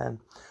 9, 10.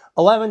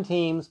 11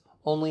 teams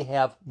only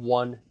have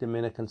one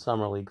Dominican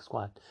Summer League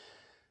squad.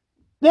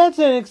 That's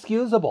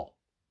inexcusable.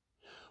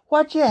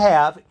 What you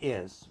have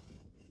is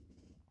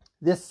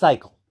this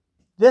cycle.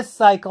 This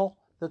cycle,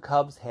 the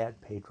Cubs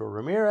had Pedro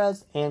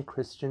Ramirez and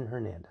Christian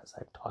Hernandez.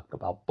 I've talked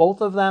about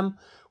both of them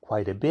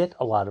quite a bit.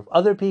 A lot of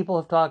other people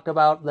have talked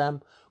about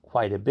them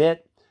quite a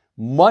bit.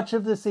 Much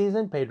of the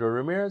season, Pedro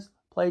Ramirez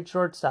played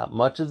shortstop.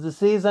 Much of the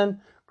season,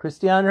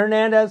 Christian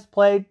Hernandez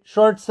played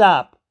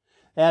shortstop.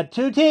 They had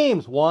two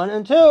teams, 1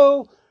 and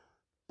 2.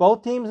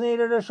 Both teams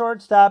needed a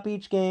shortstop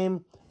each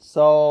game.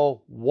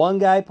 So one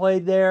guy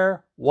played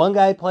there, one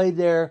guy played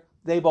there.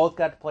 They both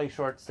got to play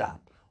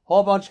shortstop. A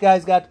whole bunch of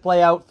guys got to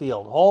play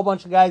outfield. A whole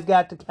bunch of guys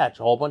got to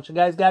catch. A whole bunch of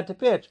guys got to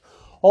pitch.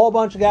 A whole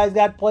bunch of guys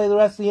got to play the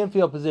rest of the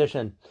infield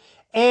position.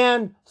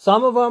 And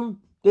some of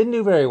them didn't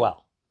do very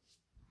well.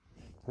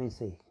 Let me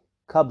see.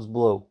 Cubs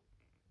blue.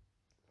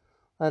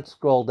 Let's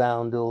scroll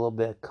down, do a little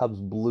bit of Cubs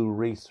blue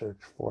research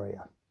for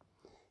you.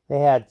 They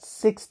had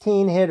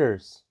 16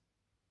 hitters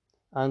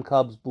on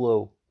Cubs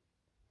blue.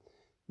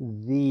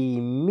 The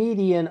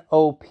median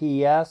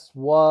OPS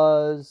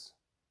was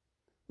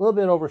a little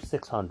bit over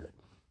 600.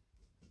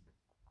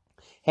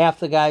 Half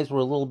the guys were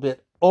a little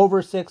bit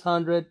over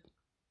 600.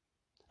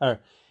 Or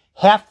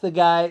half the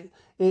guy,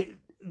 the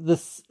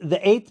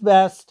eighth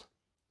best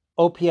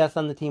OPS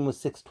on the team was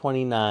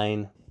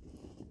 629.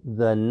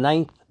 The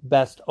ninth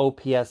best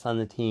OPS on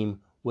the team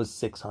was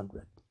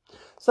 600.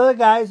 So the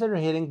guys that are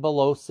hitting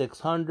below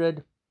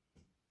 600,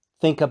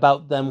 think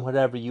about them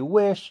whatever you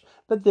wish,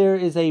 but there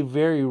is a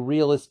very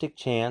realistic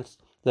chance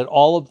that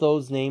all of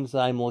those names that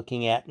I'm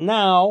looking at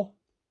now,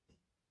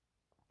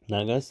 I'm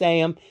not going to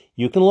say them,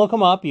 you can look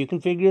them up, you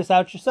can figure this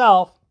out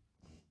yourself.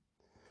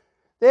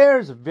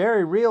 There's a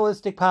very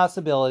realistic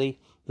possibility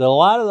that a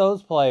lot of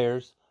those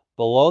players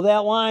below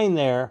that line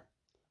there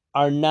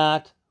are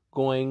not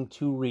going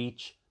to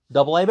reach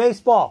Double-A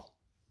baseball.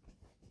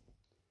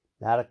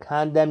 Not a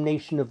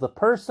condemnation of the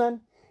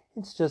person.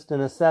 It's just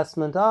an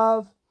assessment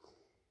of,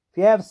 if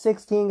you have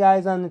 16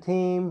 guys on the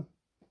team,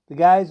 the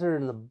guys are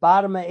in the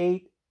bottom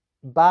eight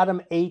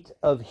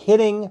of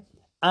hitting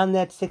on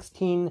that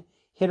 16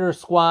 hitter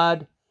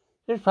squad.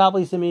 There's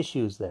probably some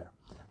issues there.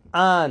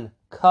 On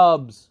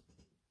Cubs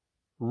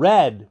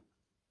red,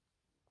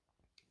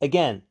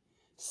 again,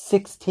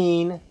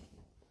 16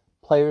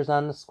 players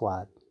on the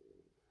squad.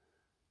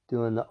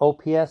 Doing the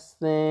OPS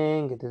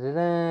thing.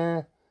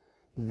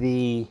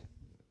 The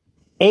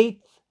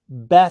eighth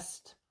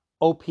best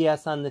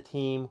OPS on the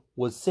team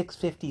was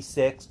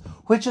 656,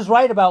 which is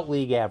right about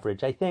league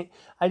average. I think,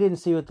 I didn't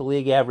see what the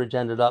league average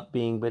ended up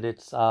being, but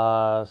it's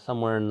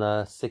somewhere in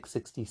the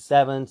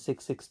 667,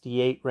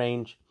 668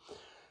 range.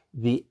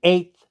 The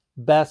eighth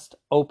best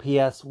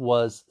OPS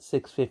was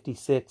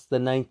 656. The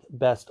ninth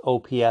best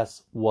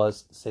OPS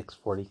was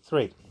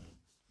 643.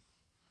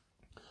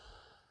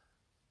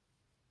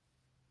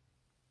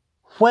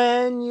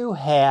 When you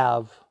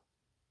have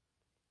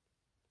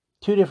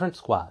two different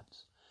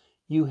squads,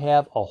 you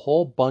have a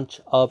whole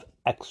bunch of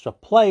extra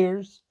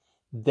players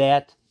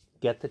that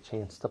get the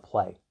chance to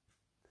play.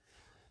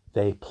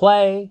 They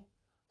play,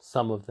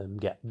 some of them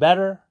get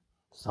better,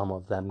 some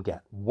of them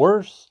get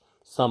worse,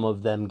 some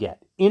of them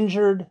get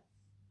injured.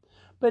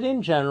 But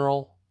in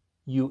general,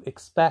 you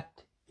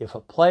expect if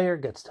a player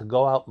gets to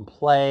go out and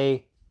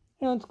play,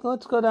 let's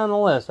go down the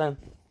list.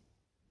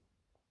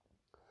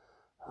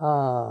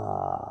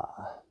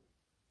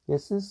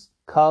 This is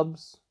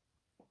Cubs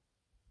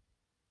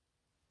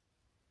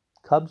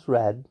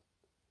red.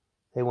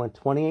 They went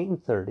 28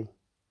 and 30.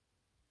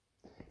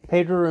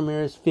 Pedro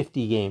Ramirez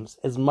 50 games.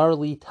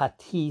 Esmarly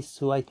Tatis,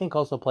 who I think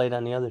also played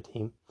on the other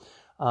team,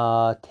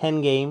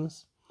 10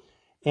 games.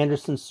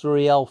 Anderson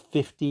Suriel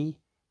 50.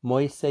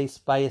 Moises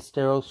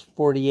Ballesteros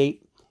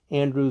 48.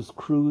 Andrews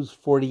Cruz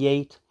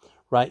 48.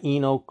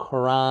 Raino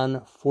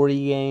Coran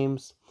 40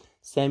 games.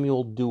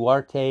 Samuel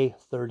Duarte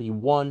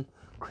 31.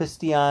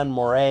 Christian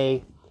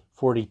Moret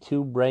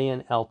 42.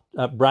 Brian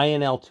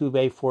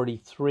Altuve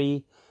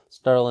 43.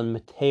 Starlin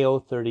Mateo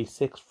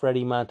 36.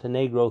 Freddie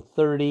Montenegro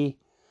 30.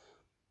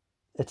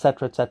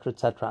 Etc., etc.,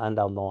 etc., on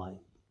down the line.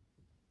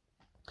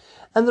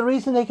 And the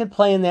reason they could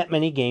play in that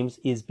many games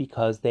is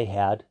because they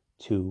had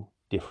two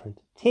different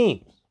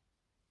teams.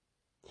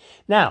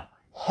 Now,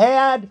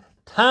 had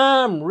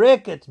Tom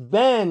Ricketts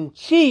been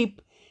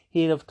cheap,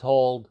 he'd have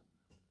told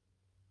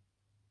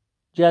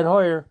Jed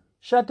Hoyer,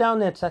 shut down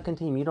that second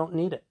team. You don't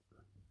need it.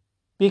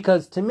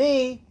 Because to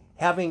me,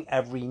 having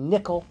every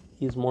nickel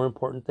is more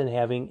important than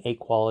having a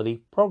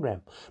quality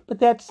program. But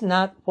that's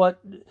not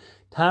what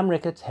Tom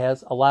Ricketts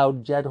has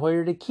allowed Jed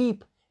Hoyer to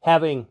keep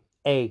having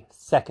a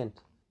second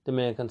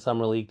Dominican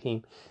Summer League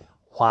team.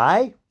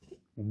 Why?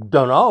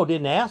 Don't know.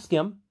 Didn't ask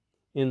him.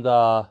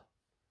 I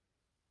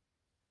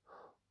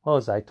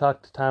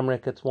talked to Tom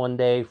Ricketts one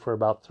day for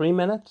about 3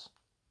 minutes.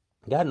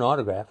 Got an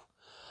autograph.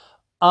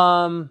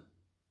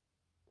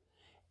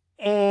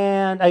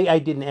 And I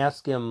didn't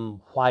ask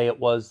him why it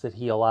was that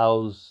he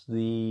allows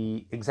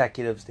the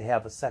executives to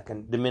have a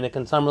second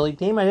Dominican Summer League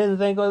team. I didn't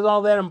think it was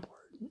all that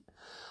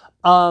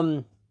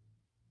important.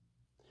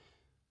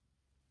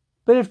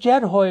 But if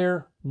Jed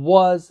Hoyer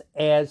was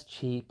as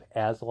cheap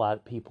as a lot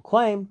of people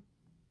claim,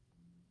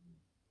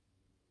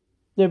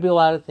 there'd be a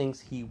lot of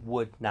things he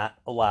would not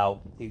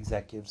allow the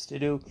executives to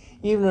do,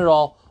 even at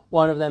all,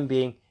 one of them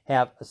being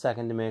have a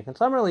second Dominican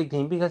Summer League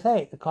team, because,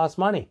 hey, it costs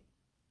money.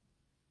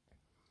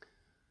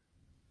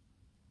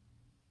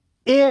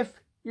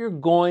 If you're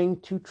going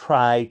to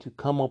try to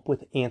come up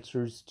with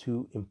answers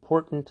to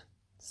important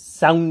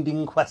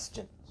sounding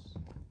questions,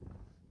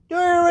 do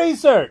your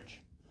research.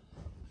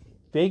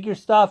 Figure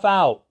stuff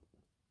out.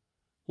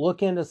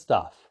 Look into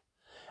stuff.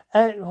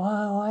 And when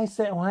I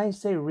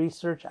say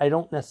research, I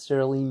don't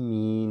necessarily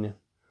mean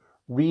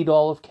read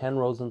all of Ken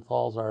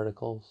Rosenthal's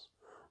articles.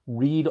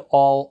 Read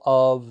all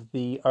of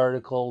the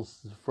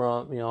articles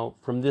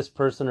from this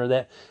person or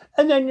that,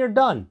 and then you're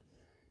done.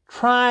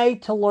 Try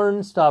to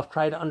learn stuff.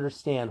 Try to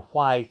understand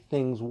why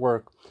things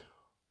work.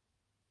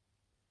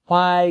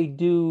 Why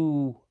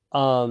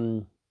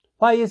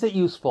is it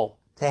useful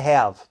to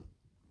have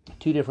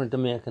two different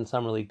Dominican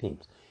Summer League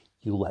teams?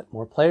 You let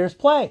more players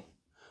play.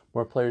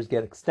 More players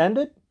get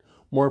extended.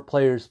 More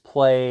players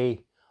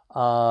play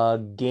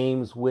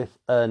games with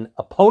an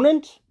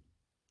opponent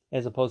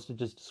as opposed to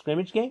just a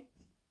scrimmage game.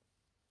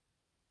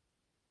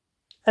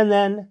 And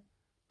then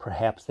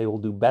perhaps they will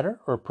do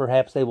better or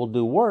perhaps they will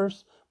do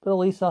worse, but at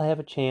least they'll have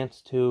a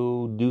chance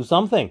to do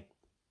something.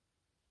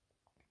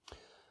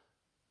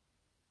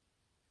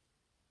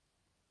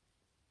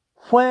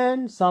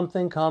 When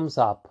something comes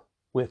up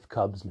with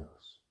Cubs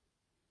news,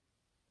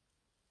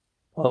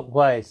 what do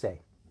I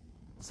say?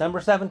 December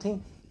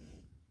 17th?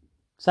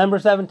 December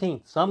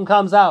 17th, something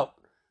comes out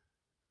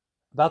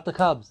about the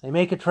Cubs. They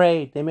make a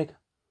trade.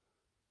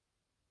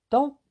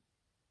 Don't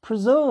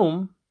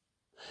presume.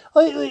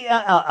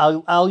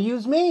 I'll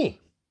use me.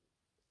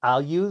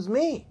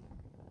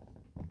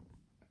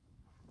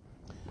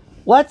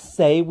 Let's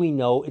say we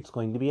know it's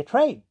going to be a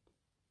trade.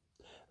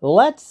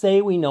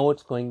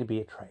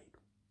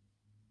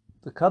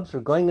 The Cubs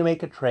are going to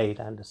make a trade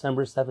on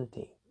December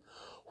 17th.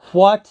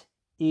 What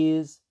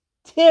is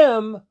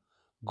Tim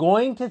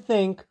going to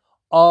think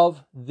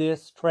of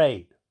this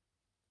trade?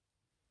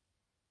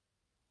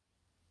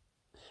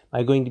 Am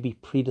I going to be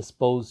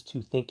predisposed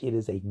to think it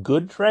is a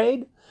good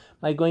trade?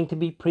 Am I going to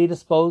be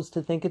predisposed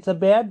to think it's a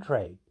bad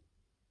trade?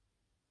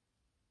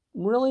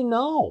 Really,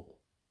 no.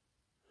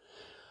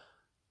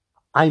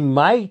 I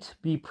might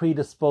be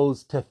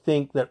predisposed to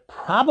think that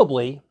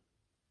probably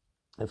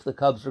if the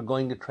Cubs are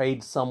going to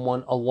trade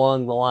someone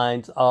along the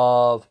lines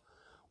of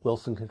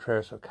Wilson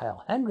Contreras or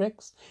Kyle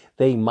Hendricks,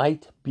 they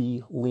might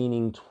be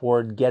leaning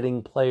toward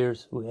getting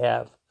players who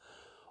have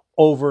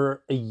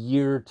over a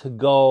year to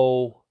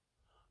go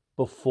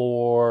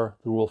before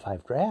the Rule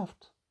 5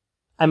 draft.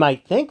 I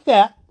might think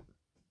that.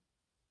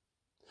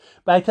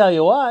 But I tell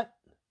you what,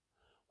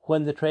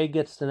 when the trade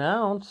gets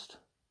announced,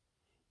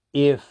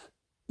 if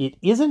it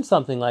isn't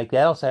something like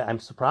that, I'll say, I'm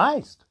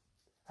surprised.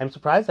 I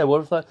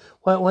would have thought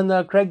when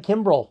the Craig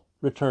Kimbrell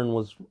return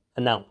was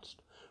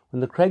announced. When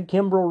the Craig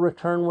Kimbrell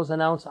return was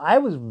announced, I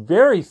was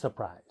very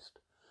surprised.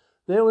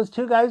 There was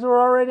two guys who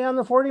were already on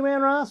the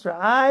 40-man roster.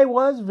 I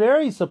was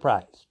very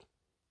surprised.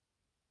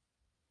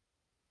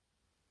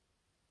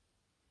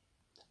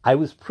 I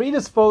was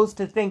predisposed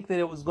to think that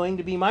it was going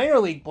to be minor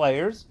league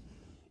players.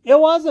 It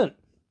wasn't.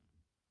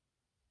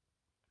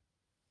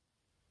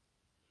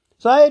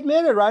 So I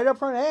admitted right up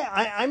front, hey,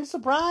 I'm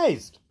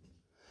surprised.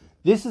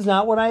 This is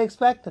not what I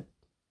expected.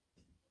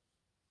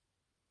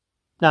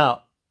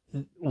 Now,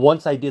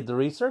 once I did the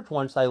research,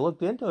 once I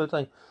looked into it, it's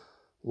like,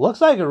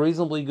 looks like a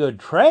reasonably good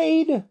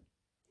trade,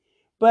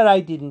 but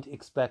I didn't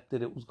expect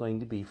that it was going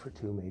to be for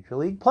two major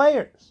league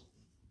players.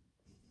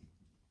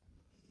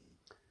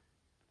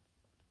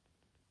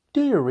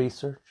 Do your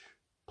research.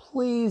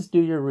 Please do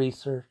your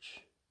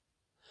research.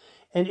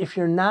 And if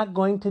you're not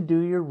going to do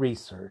your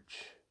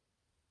research,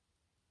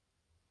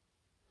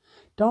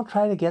 don't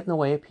try to get in the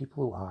way of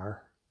people who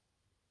are.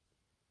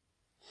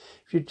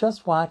 If you're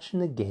just watching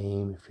the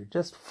game, if you're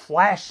just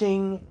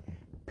flashing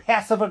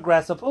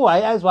passive-aggressive...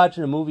 I was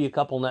watching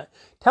a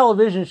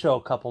television show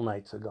a couple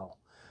nights ago.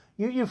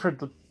 You've heard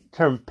the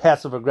term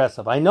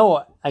passive-aggressive. I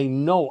know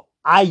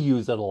I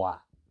use it a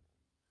lot.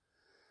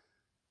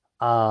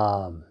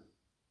 What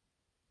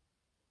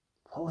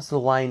was the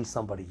line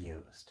somebody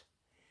used?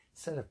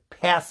 Instead of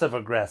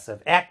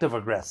passive-aggressive,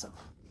 active-aggressive.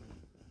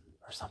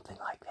 Or something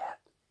like that.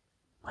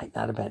 Might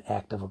not have been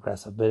active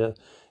aggressive, but it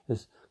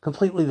was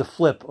completely the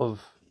flip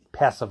of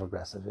passive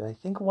aggressive. I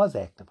think it was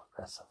active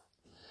aggressive.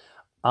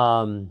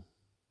 So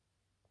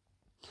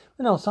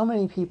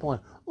many people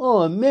are,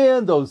 oh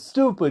man, those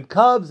stupid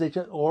Cubs.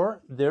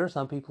 Or there are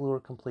some people who are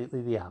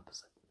completely the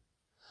opposite.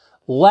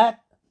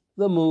 Let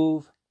the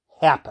move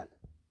happen.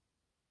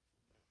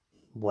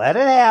 Let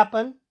it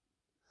happen.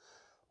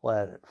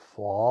 Let it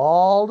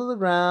fall to the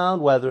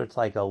ground, whether it's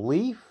like a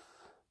leaf,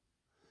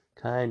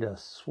 kind of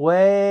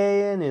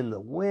swaying in the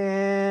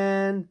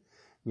wind.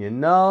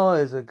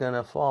 Is it going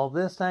to fall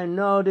this time?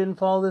 No, it didn't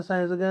fall this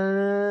time. Is it going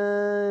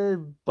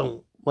to...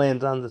 Boom,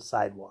 lands on the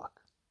sidewalk.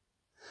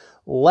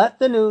 Let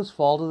the news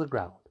fall to the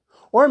ground.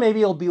 Or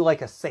maybe it'll be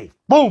like a safe.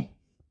 Boom!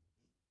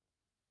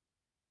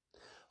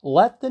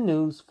 Let the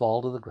news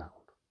fall to the ground.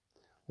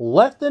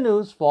 Let the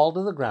news fall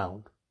to the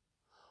ground.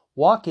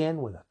 Walk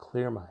in with a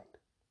clear mind.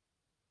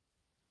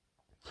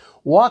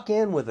 Walk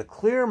in with a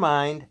clear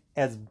mind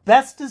as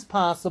best as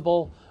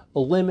possible,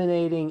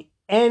 eliminating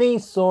any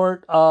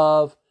sort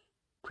of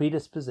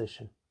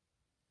predisposition.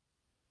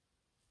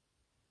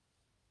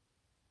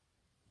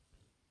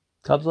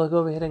 Cubs look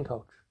over hitting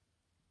coach.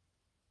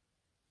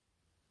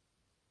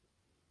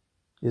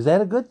 Is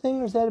that a good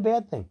thing or is that a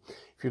bad thing?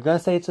 If you're going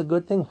to say it's a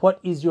good thing, what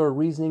is your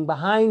reasoning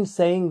behind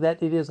saying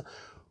that it is?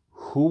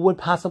 Who would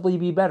possibly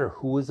be better?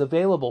 Who is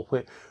available?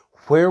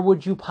 Where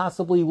would you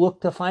possibly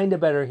look to find a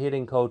better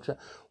hitting coach?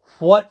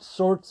 What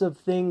sorts of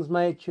things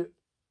might you...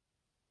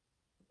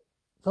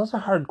 Those are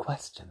hard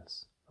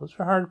questions.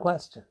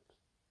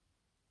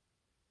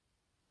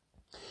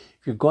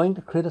 If you're going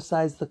to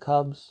criticize the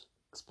Cubs,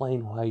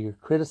 explain why you're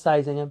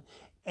criticizing them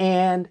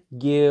and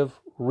give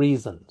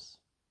reasons.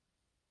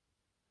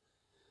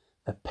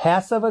 The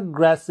passive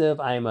aggressive,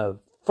 I'm a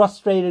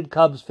frustrated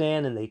Cubs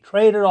fan and they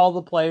traded all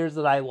the players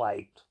that I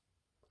liked.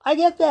 I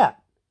get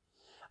that.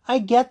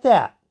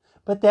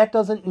 But that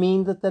doesn't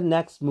mean that the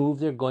next move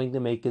they're going to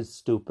make is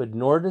stupid,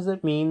 nor does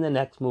it mean the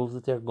next move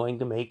that they're going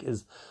to make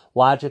is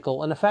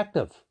logical and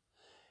effective.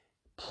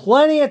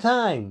 Plenty of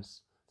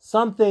times,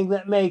 something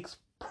that makes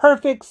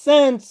perfect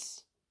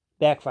sense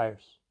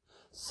backfires.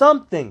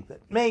 Something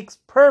that makes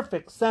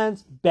perfect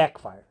sense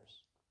backfires.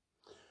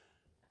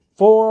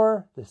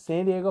 For the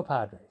San Diego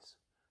Padres,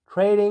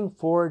 trading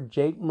for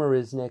Jake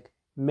Marisnick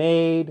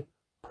made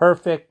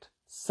perfect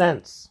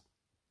sense.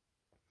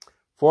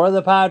 For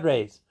the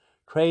Padres,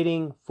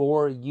 trading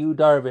for Yu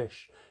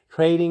Darvish,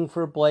 trading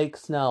for Blake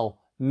Snell,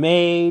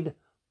 made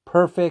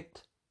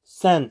perfect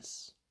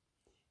sense.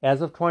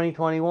 As of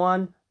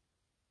 2021,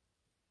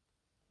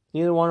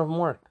 neither one of them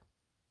worked.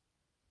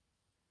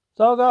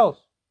 So it goes.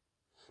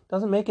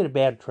 Doesn't make it a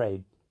bad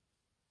trade.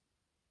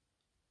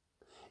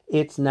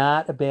 It's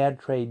not a bad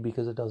trade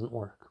because it doesn't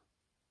work.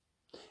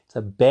 It's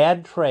a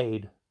bad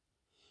trade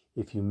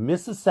if you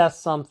misassess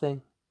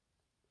something,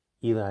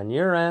 either on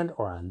your end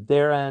or on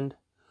their end,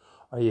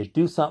 or you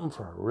do something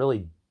for a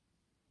really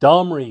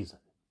dumb reason.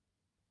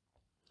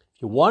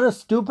 If you want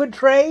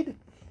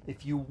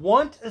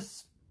a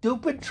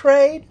stupid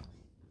trade,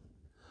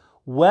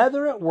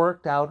 whether it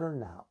worked out or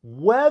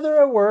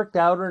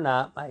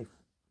not, my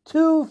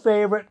two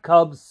favorite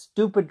Cubs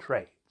stupid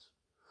trades.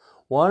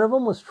 One of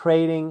them was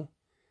trading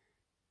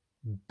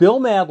Bill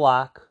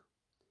Madlock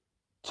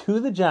to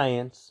the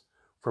Giants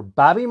for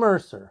Bobby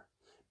Mercer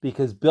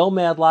because Bill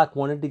Madlock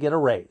wanted to get a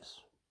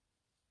raise.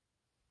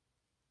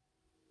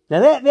 Now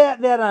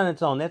that on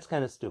its own, that's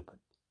kind of stupid.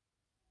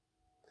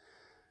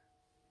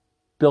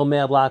 Bill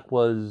Madlock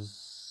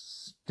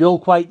was still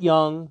quite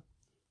young,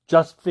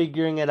 just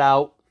figuring it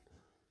out,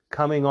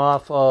 coming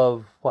off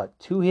of,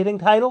 two batting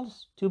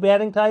titles?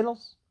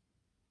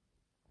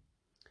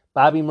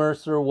 Bobby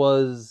Mercer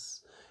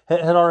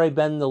had already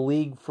been in the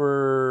league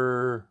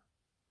for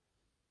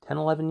 10,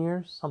 11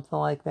 years, something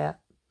like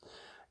that.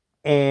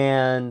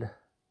 And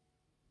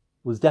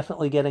was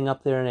definitely getting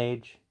up there in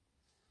age.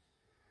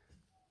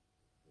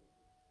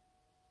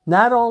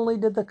 Not only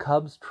did the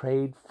Cubs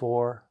trade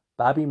for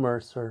Bobby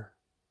Mercer,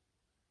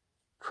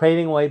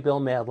 trading away Bill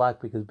Madlock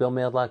because Bill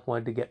Madlock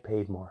wanted to get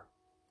paid more.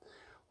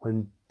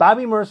 When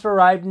Bobby Mercer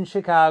arrived in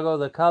Chicago,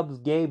 the Cubs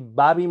gave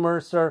Bobby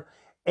Mercer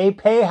a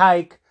pay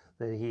hike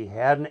that he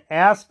hadn't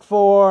asked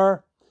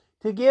for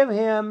to give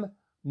him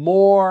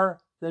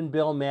more than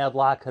Bill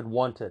Madlock had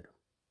wanted.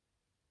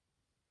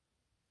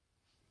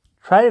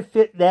 Try to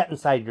fit that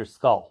inside your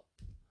skull.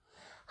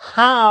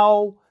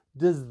 How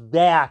does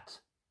that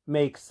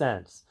make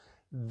sense?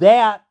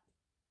 That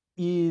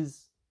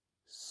is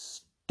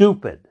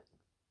stupid.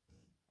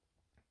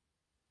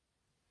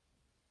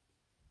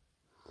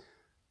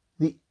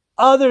 The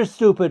other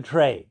stupid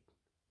trade,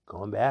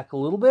 going back a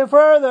little bit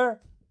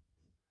further,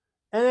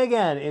 and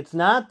again, it's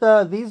not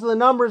these are the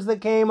numbers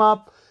that came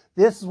up.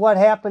 This is what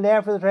happened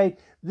after the trade.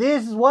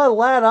 This is what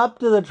led up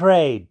to the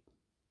trade.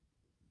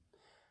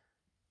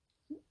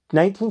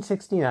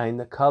 1969,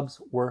 the Cubs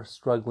were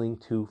struggling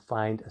to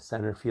find a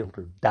center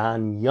fielder.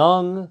 Don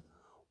Young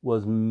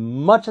was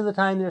much of the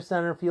time their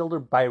center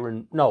fielder.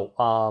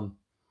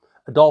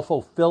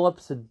 Adolfo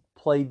Phillips had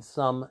played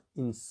some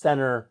in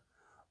center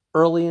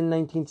early in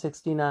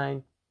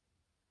 1969.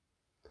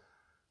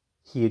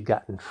 He had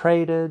gotten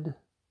traded.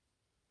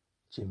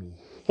 Jimmy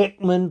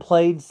Hickman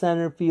played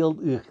center field.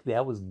 Ugh,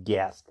 that was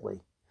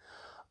ghastly.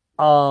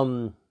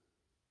 They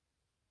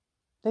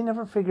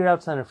never figured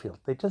out center field.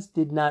 They just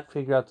did not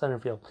figure out center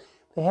field.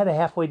 They had a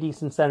halfway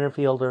decent center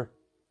fielder.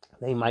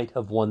 They might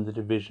have won the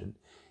division,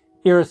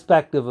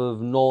 irrespective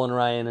of Nolan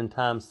Ryan and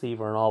Tom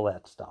Seaver and all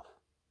that stuff.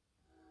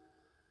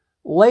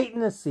 Late in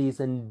the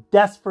season,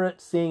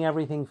 desperate, seeing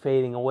everything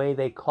fading away,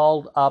 they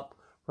called up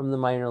from the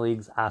minor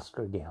leagues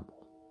Oscar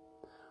Gamble.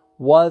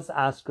 Was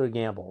Oscar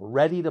Gamble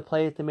ready to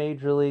play at the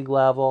major league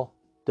level?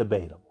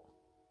 Debatable.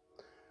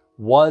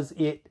 Was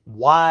it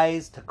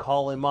wise to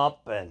call him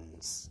up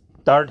and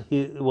start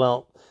his...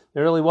 Well,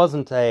 there really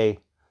wasn't a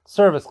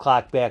service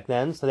clock back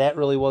then, so that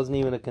really wasn't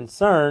even a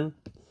concern.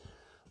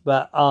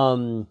 But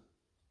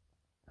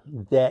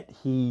that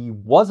he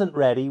wasn't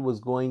ready was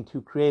going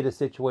to create a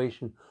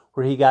situation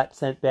where he got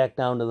sent back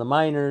down to the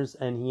minors,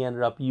 and he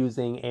ended up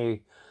using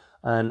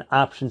an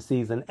option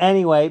season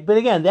anyway. But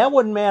again, that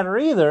wouldn't matter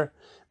either,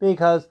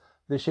 because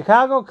the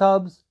Chicago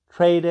Cubs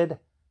traded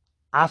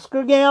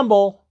Oscar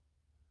Gamble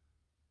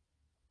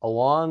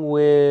along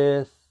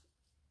with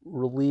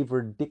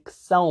reliever Dick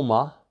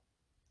Selma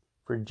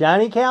for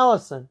Johnny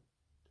Callison,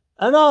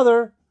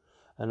 another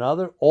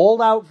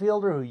old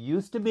outfielder who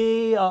used to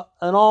be an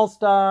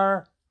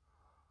all-star,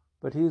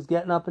 but he was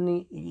getting up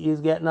in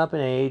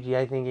age.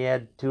 I think he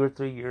had 2 or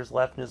 3 years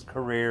left in his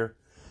career.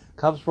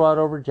 Cubs brought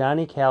over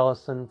Johnny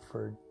Callison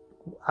for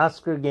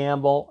Oscar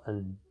Gamble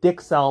and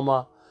Dick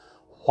Selma.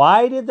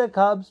 Why did the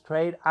Cubs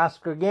trade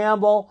Oscar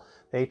Gamble?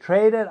 They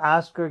traded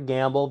Oscar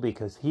Gamble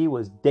because he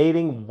was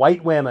dating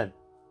white women.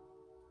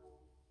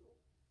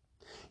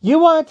 You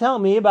want to tell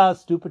me about a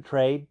stupid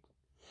trade?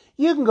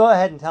 You can go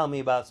ahead and tell me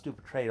about a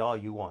stupid trade all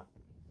you want.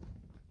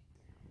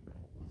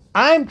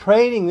 I'm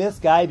trading this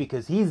guy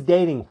because he's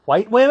dating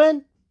white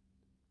women?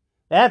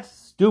 That's a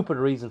stupid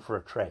reason for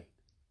a trade.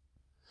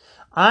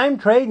 I'm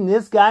trading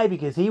this guy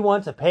because he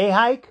wants a pay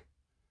hike?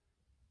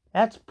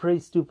 That's a pretty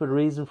stupid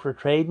reason for a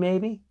trade,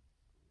 maybe.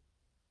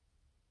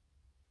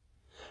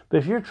 But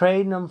if you're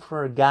trading him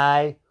for a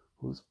guy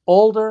who's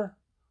older,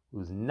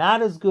 who's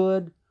not as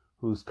good,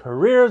 whose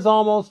career is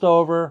almost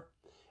over,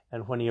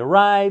 and when he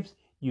arrives,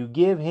 you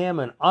give him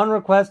an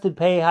unrequested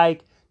pay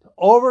hike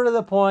over to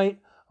the point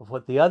of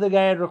what the other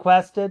guy had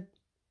requested,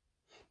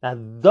 now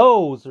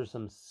those are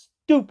some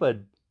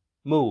stupid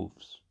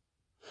moves.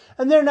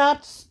 And they're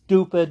not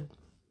stupid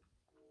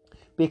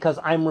because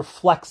I'm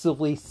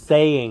reflexively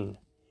saying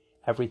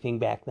everything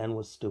back then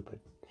was stupid.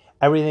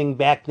 Everything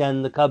back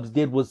then the Cubs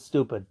did was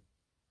stupid.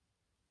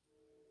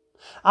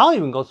 I'll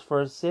even go so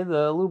far as to say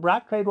the Lou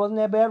Brock trade wasn't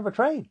that bad of a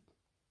trade.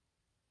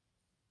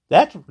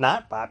 That's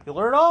not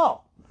popular at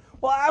all.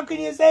 Well, how can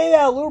you say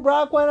that? Lou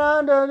Brock went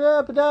on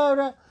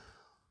to...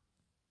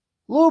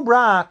 Lou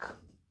Brock,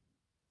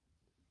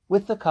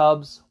 with the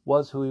Cubs,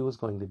 was who he was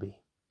going to be.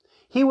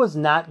 He was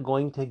not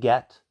going to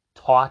get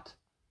taught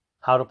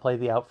how to play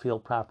the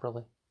outfield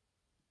properly.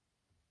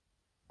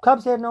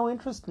 Cubs had no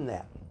interest in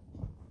that.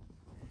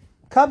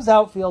 Cubs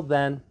outfield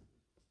then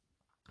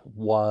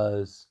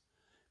was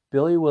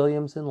Billy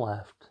Williams in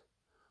left,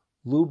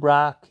 Lou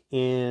Brock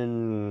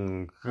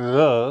in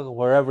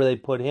wherever they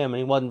put him, and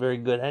he wasn't very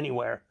good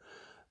anywhere,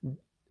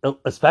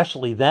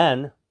 especially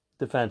then,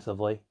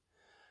 defensively.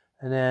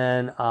 And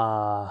then,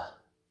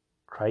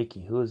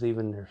 crikey, who was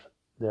even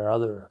their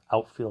other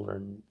outfielder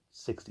in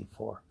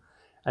 64?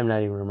 I'm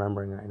not even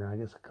remembering right now. I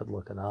guess I could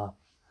look it up.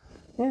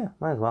 Yeah,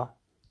 might as well.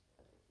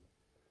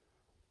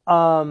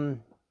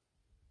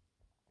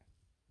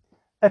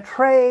 A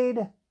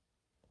trade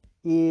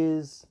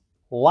is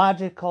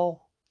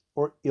logical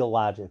or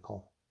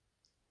illogical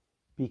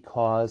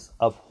because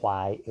of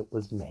why it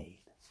was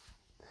made.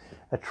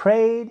 A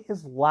trade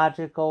is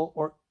logical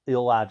or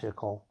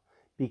illogical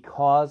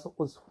because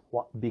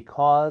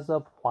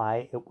of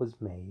why it was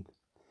made.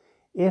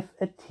 If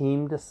a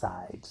team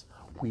decides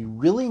we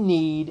really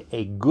need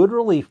a good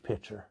relief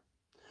pitcher,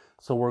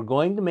 so we're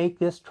going to make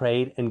this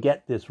trade and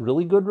get this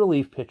really good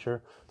relief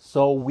pitcher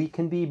so we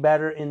can be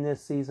better in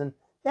this season,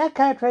 that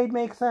kind of trade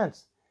makes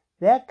sense.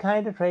 That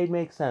kind of trade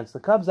makes sense. The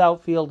Cubs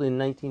outfield in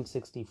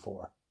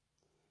 1964.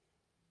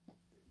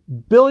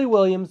 Billy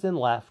Williams in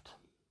left,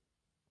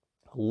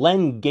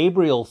 Len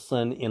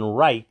Gabrielson in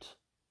right,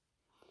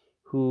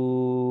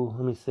 who,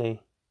 let me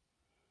see,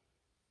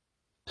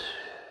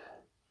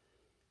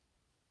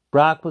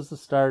 Brock was the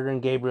starter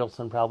and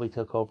Gabrielson probably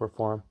took over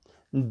for him.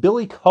 And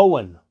Billy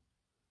Cohen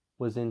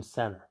was in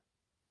center.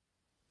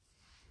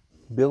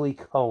 Billy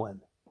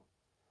Cohen.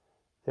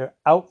 Their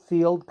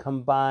outfield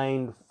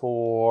combined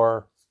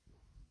for,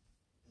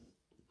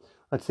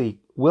 let's see,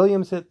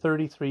 Williams hit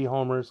 33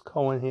 homers,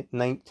 Cohen hit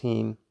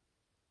 19,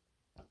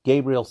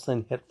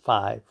 Gabrielson hit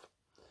 5,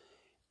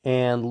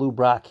 and Lou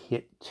Brock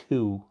hit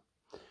 2.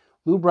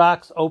 Lou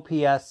Brock's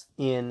OPS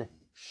in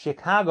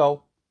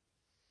Chicago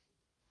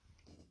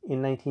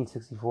in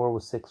 1964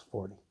 was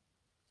 640.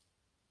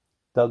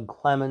 Doug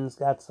Clemens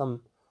got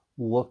some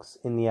looks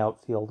in the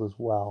outfield as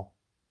well.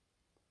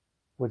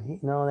 Would he?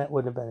 No, that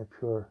wouldn't have been a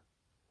pure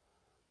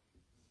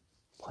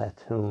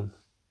platoon.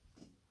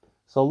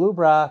 So Lou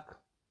Brock,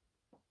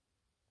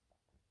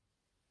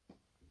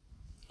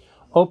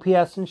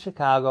 OPS in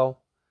Chicago,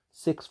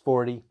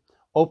 640.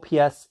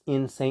 OPS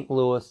in St.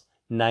 Louis,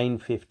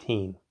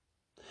 915.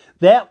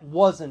 That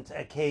wasn't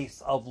a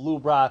case of Lou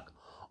Brock,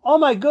 oh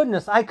my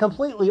goodness, I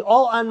completely,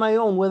 all on my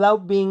own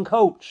without being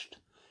coached,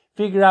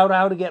 figured out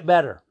how to get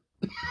better.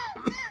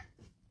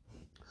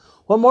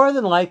 What more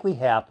than likely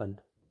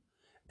happened,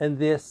 and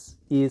this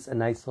is a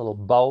nice little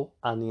bow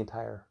on the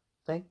entire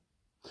thing,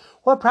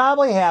 what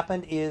probably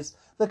happened is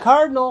the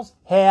Cardinals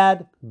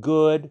had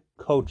good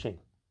coaching,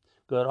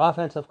 good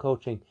offensive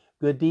coaching,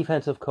 good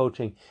defensive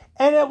coaching,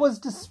 and it was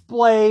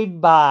displayed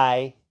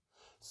by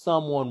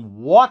someone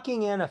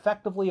walking in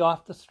effectively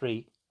off the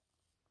street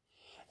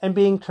and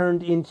being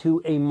turned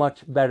into a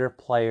much better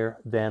player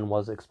than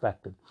was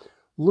expected.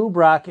 Lou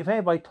Brock, if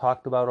anybody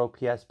talked about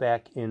OPS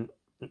back in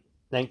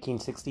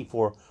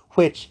 1964,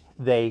 which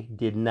they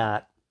did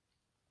not,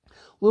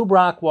 Lou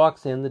Brock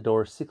walks in the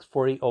door,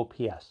 640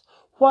 OPS.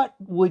 What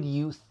would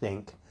you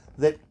think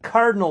that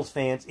Cardinals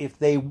fans, if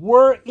they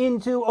were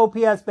into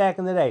OPS back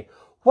in the day,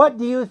 what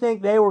do you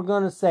think they were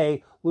going to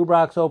say Lou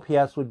Brock's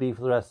OPS would be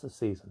for the rest of the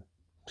season?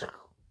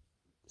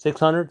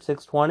 600,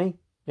 620,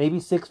 maybe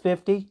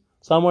 650,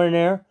 somewhere in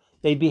there.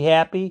 They'd be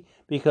happy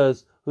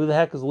because who the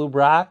heck is Lou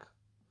Brock?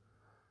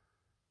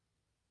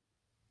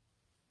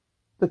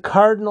 The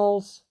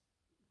Cardinals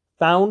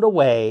found a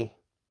way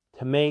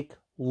to make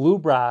Lou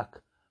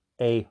Brock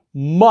a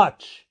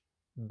much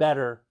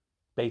better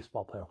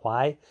baseball player.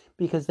 Why?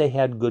 Because they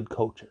had good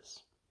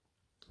coaches.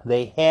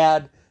 They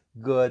had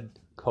good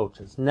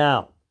coaches.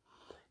 Now,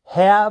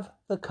 have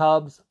the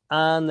Cubs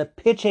on the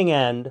pitching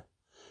end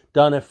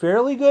done a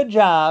fairly good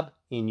job,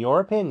 in your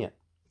opinion,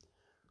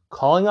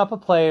 calling up a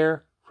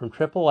player from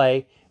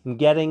AAA and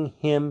getting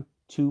him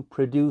to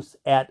produce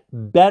at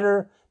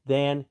better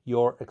than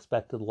your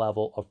expected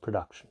level of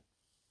production?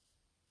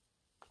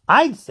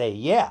 I'd say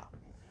yeah.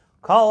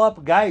 Call up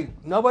a guy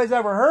nobody's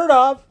ever heard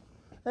of.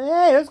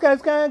 Hey, this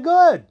guy's kind of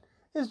good.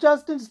 It's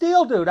Justin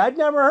Steele, dude. I'd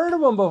never heard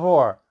of him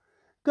before.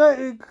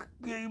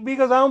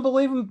 Because I don't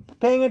believe in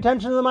paying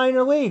attention to the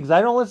minor leagues.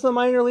 I don't listen to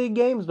minor league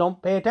games.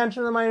 Don't pay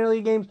attention to the minor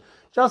league games.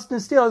 Justin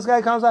Steele, this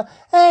guy comes out.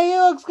 Hey, he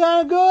looks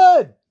kind of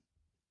good.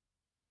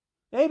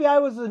 Maybe I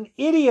was an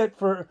idiot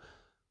for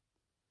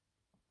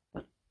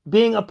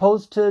being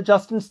opposed to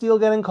Justin Steele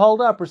getting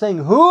called up or saying,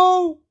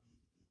 who?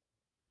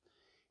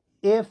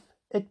 If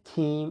a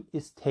team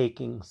is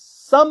taking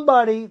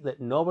somebody that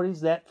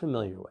nobody's that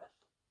familiar with,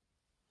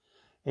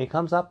 and he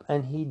comes up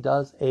and he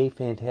does a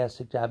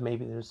fantastic job,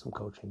 maybe there's some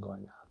coaching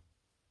going on.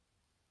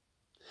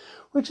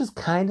 Which is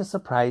kind of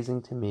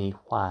surprising to me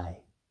why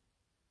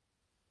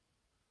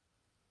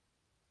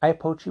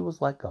Iapoce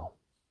was let go.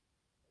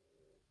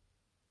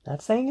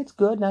 Not saying it's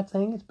good, not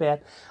saying it's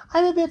bad.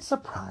 I'm a bit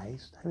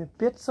surprised.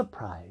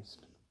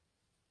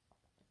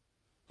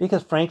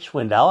 Because Frank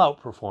Schwindel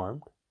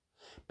outperformed.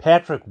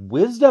 Patrick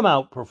Wisdom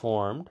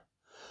outperformed.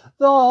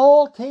 The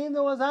whole team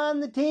that was on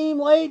the team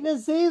late in the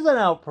season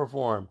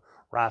outperformed.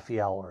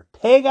 Rafael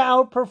Ortega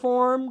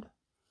outperformed.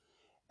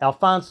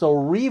 Alfonso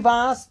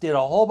Rivas did a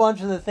whole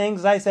bunch of the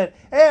things I said,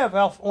 hey,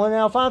 when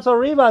Alfonso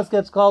Rivas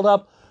gets called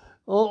up,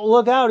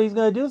 look out, he's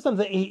going to do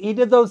something. He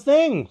did those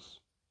things.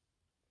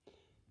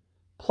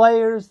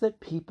 Players that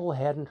people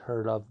hadn't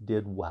heard of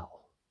did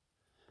well.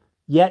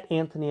 Yet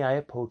Anthony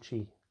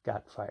Iapoce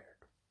got fired.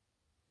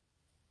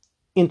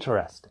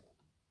 Interesting.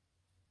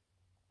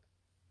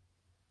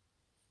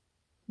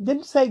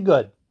 Didn't say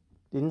good.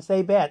 Didn't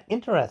say bad.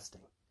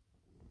 Interesting.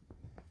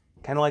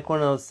 Kind of like one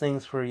of those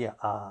things where you,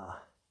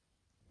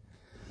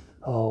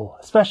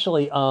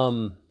 especially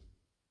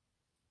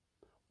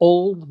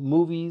old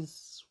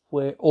movies,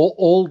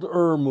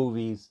 older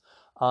movies,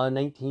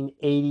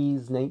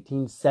 1980s,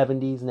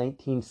 1970s,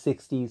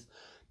 1960s,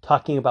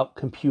 talking about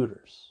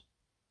computers.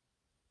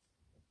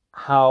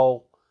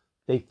 How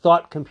they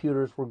thought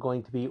computers were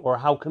going to be, or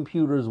how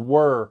computers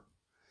were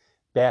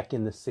back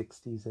in the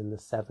 60s and the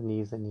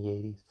 70s and the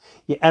 80s.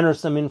 You enter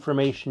some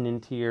information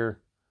into your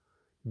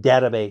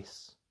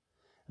database,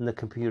 and the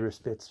computer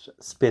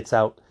spits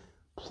out,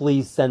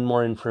 please send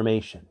more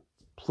information.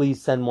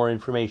 Please send more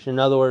information. In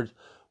other words,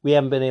 we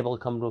haven't been able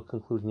to come to a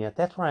conclusion yet.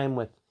 That's where I'm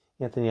with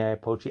Anthony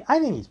Iapoce. I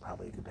think he's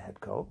probably a good head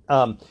coach,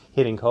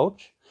 hitting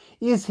coach.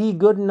 Is he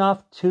good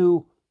enough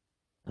to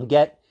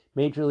get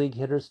major league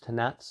hitters to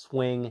not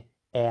swing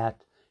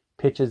at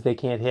pitches they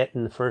can't hit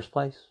in the first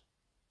place?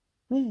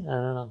 I don't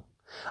know.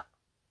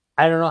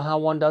 I don't know how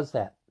one does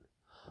that.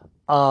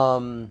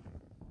 I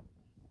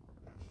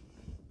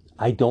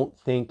don't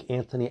think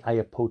Anthony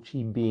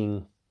Iapoce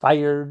being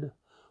fired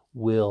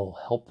will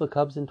help the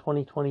Cubs in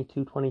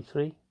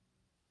 2022-23.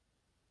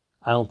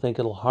 I don't think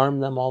it'll harm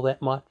them all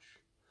that much.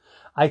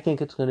 I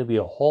think it's going to be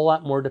a whole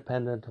lot more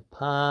dependent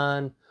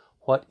upon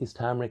what is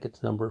Tom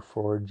Ricketts' number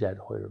for Jed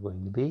Hoyer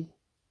going to be.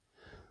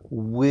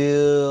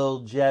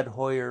 Will Jed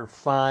Hoyer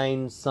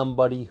find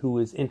somebody who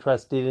is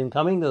interested in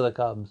coming to the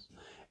Cubs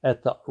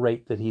at the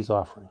rate that he's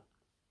offering?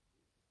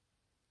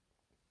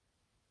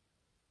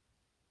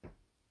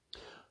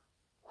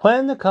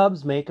 When the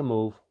Cubs make a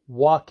move,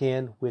 walk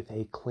in with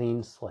a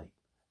clean slate.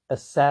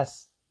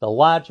 Assess the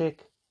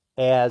logic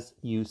as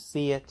you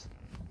see it.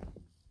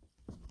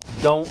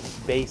 Don't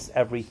base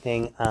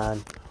everything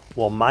on,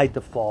 well, my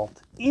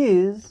default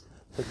is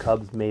the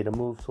Cubs made a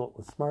move, so it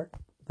was smart.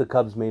 The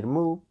Cubs made a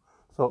move,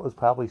 so it was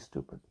probably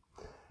stupid.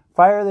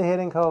 Fire the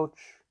hitting coach.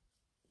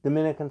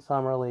 Dominican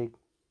Summer League.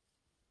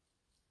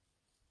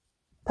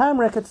 Tom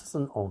Ricketts is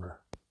an owner.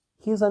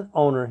 He's an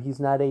owner. He's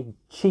not a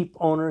cheap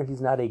owner. He's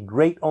not a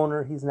great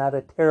owner. He's not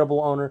a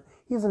terrible owner.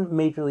 He's a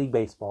Major League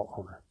Baseball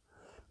owner.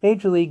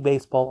 Major League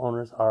Baseball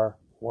owners are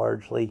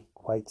largely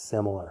quite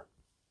similar.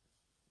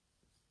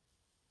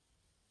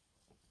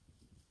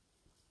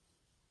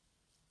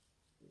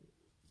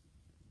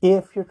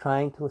 If you're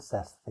trying to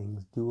assess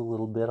things, do a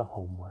little bit of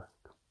homework.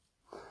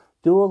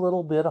 Do a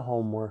little bit of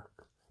homework.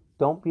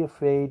 Don't be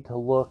afraid to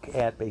look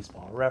at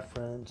Baseball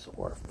Reference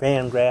or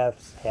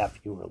Fangraphs. Half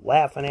you were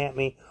laughing at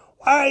me.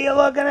 Why are you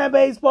looking at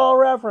Baseball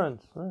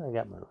Reference? Well, I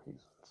got my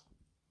reasons.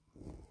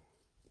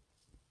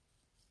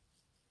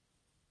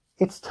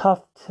 It's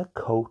tough to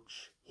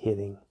coach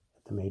hitting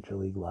at the Major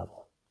League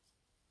level.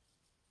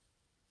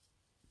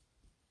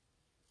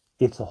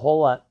 It's a whole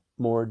lot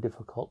more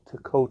difficult to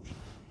coach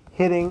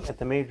hitting at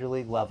the Major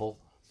League level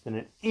than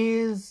it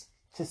is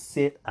to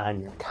sit on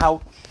your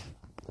couch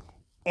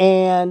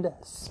and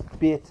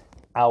spit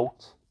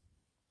out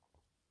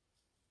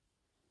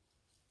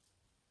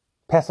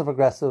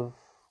passive-aggressive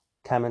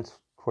comments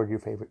toward your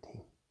favorite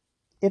team.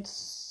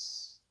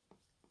 That's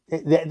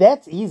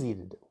easy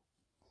to do.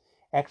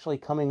 Actually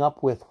coming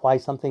up with why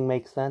something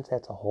makes sense,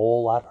 that's a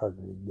whole lot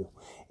harder to do.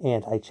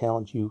 And I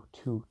challenge you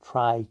to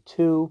try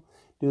to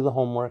do the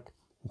homework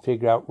and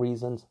figure out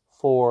reasons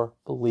for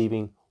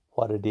believing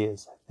what it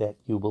is that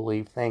you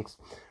believe. Thanks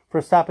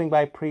for stopping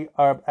by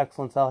Pre-Arb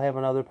Excellence. I'll have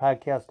another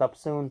podcast up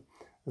soon.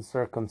 The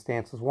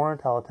circumstances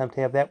warrant. I'll attempt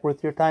to have that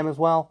worth your time as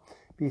well.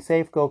 Be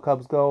safe, go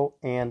Cubs go,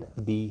 and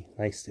be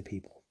nice to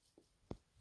people.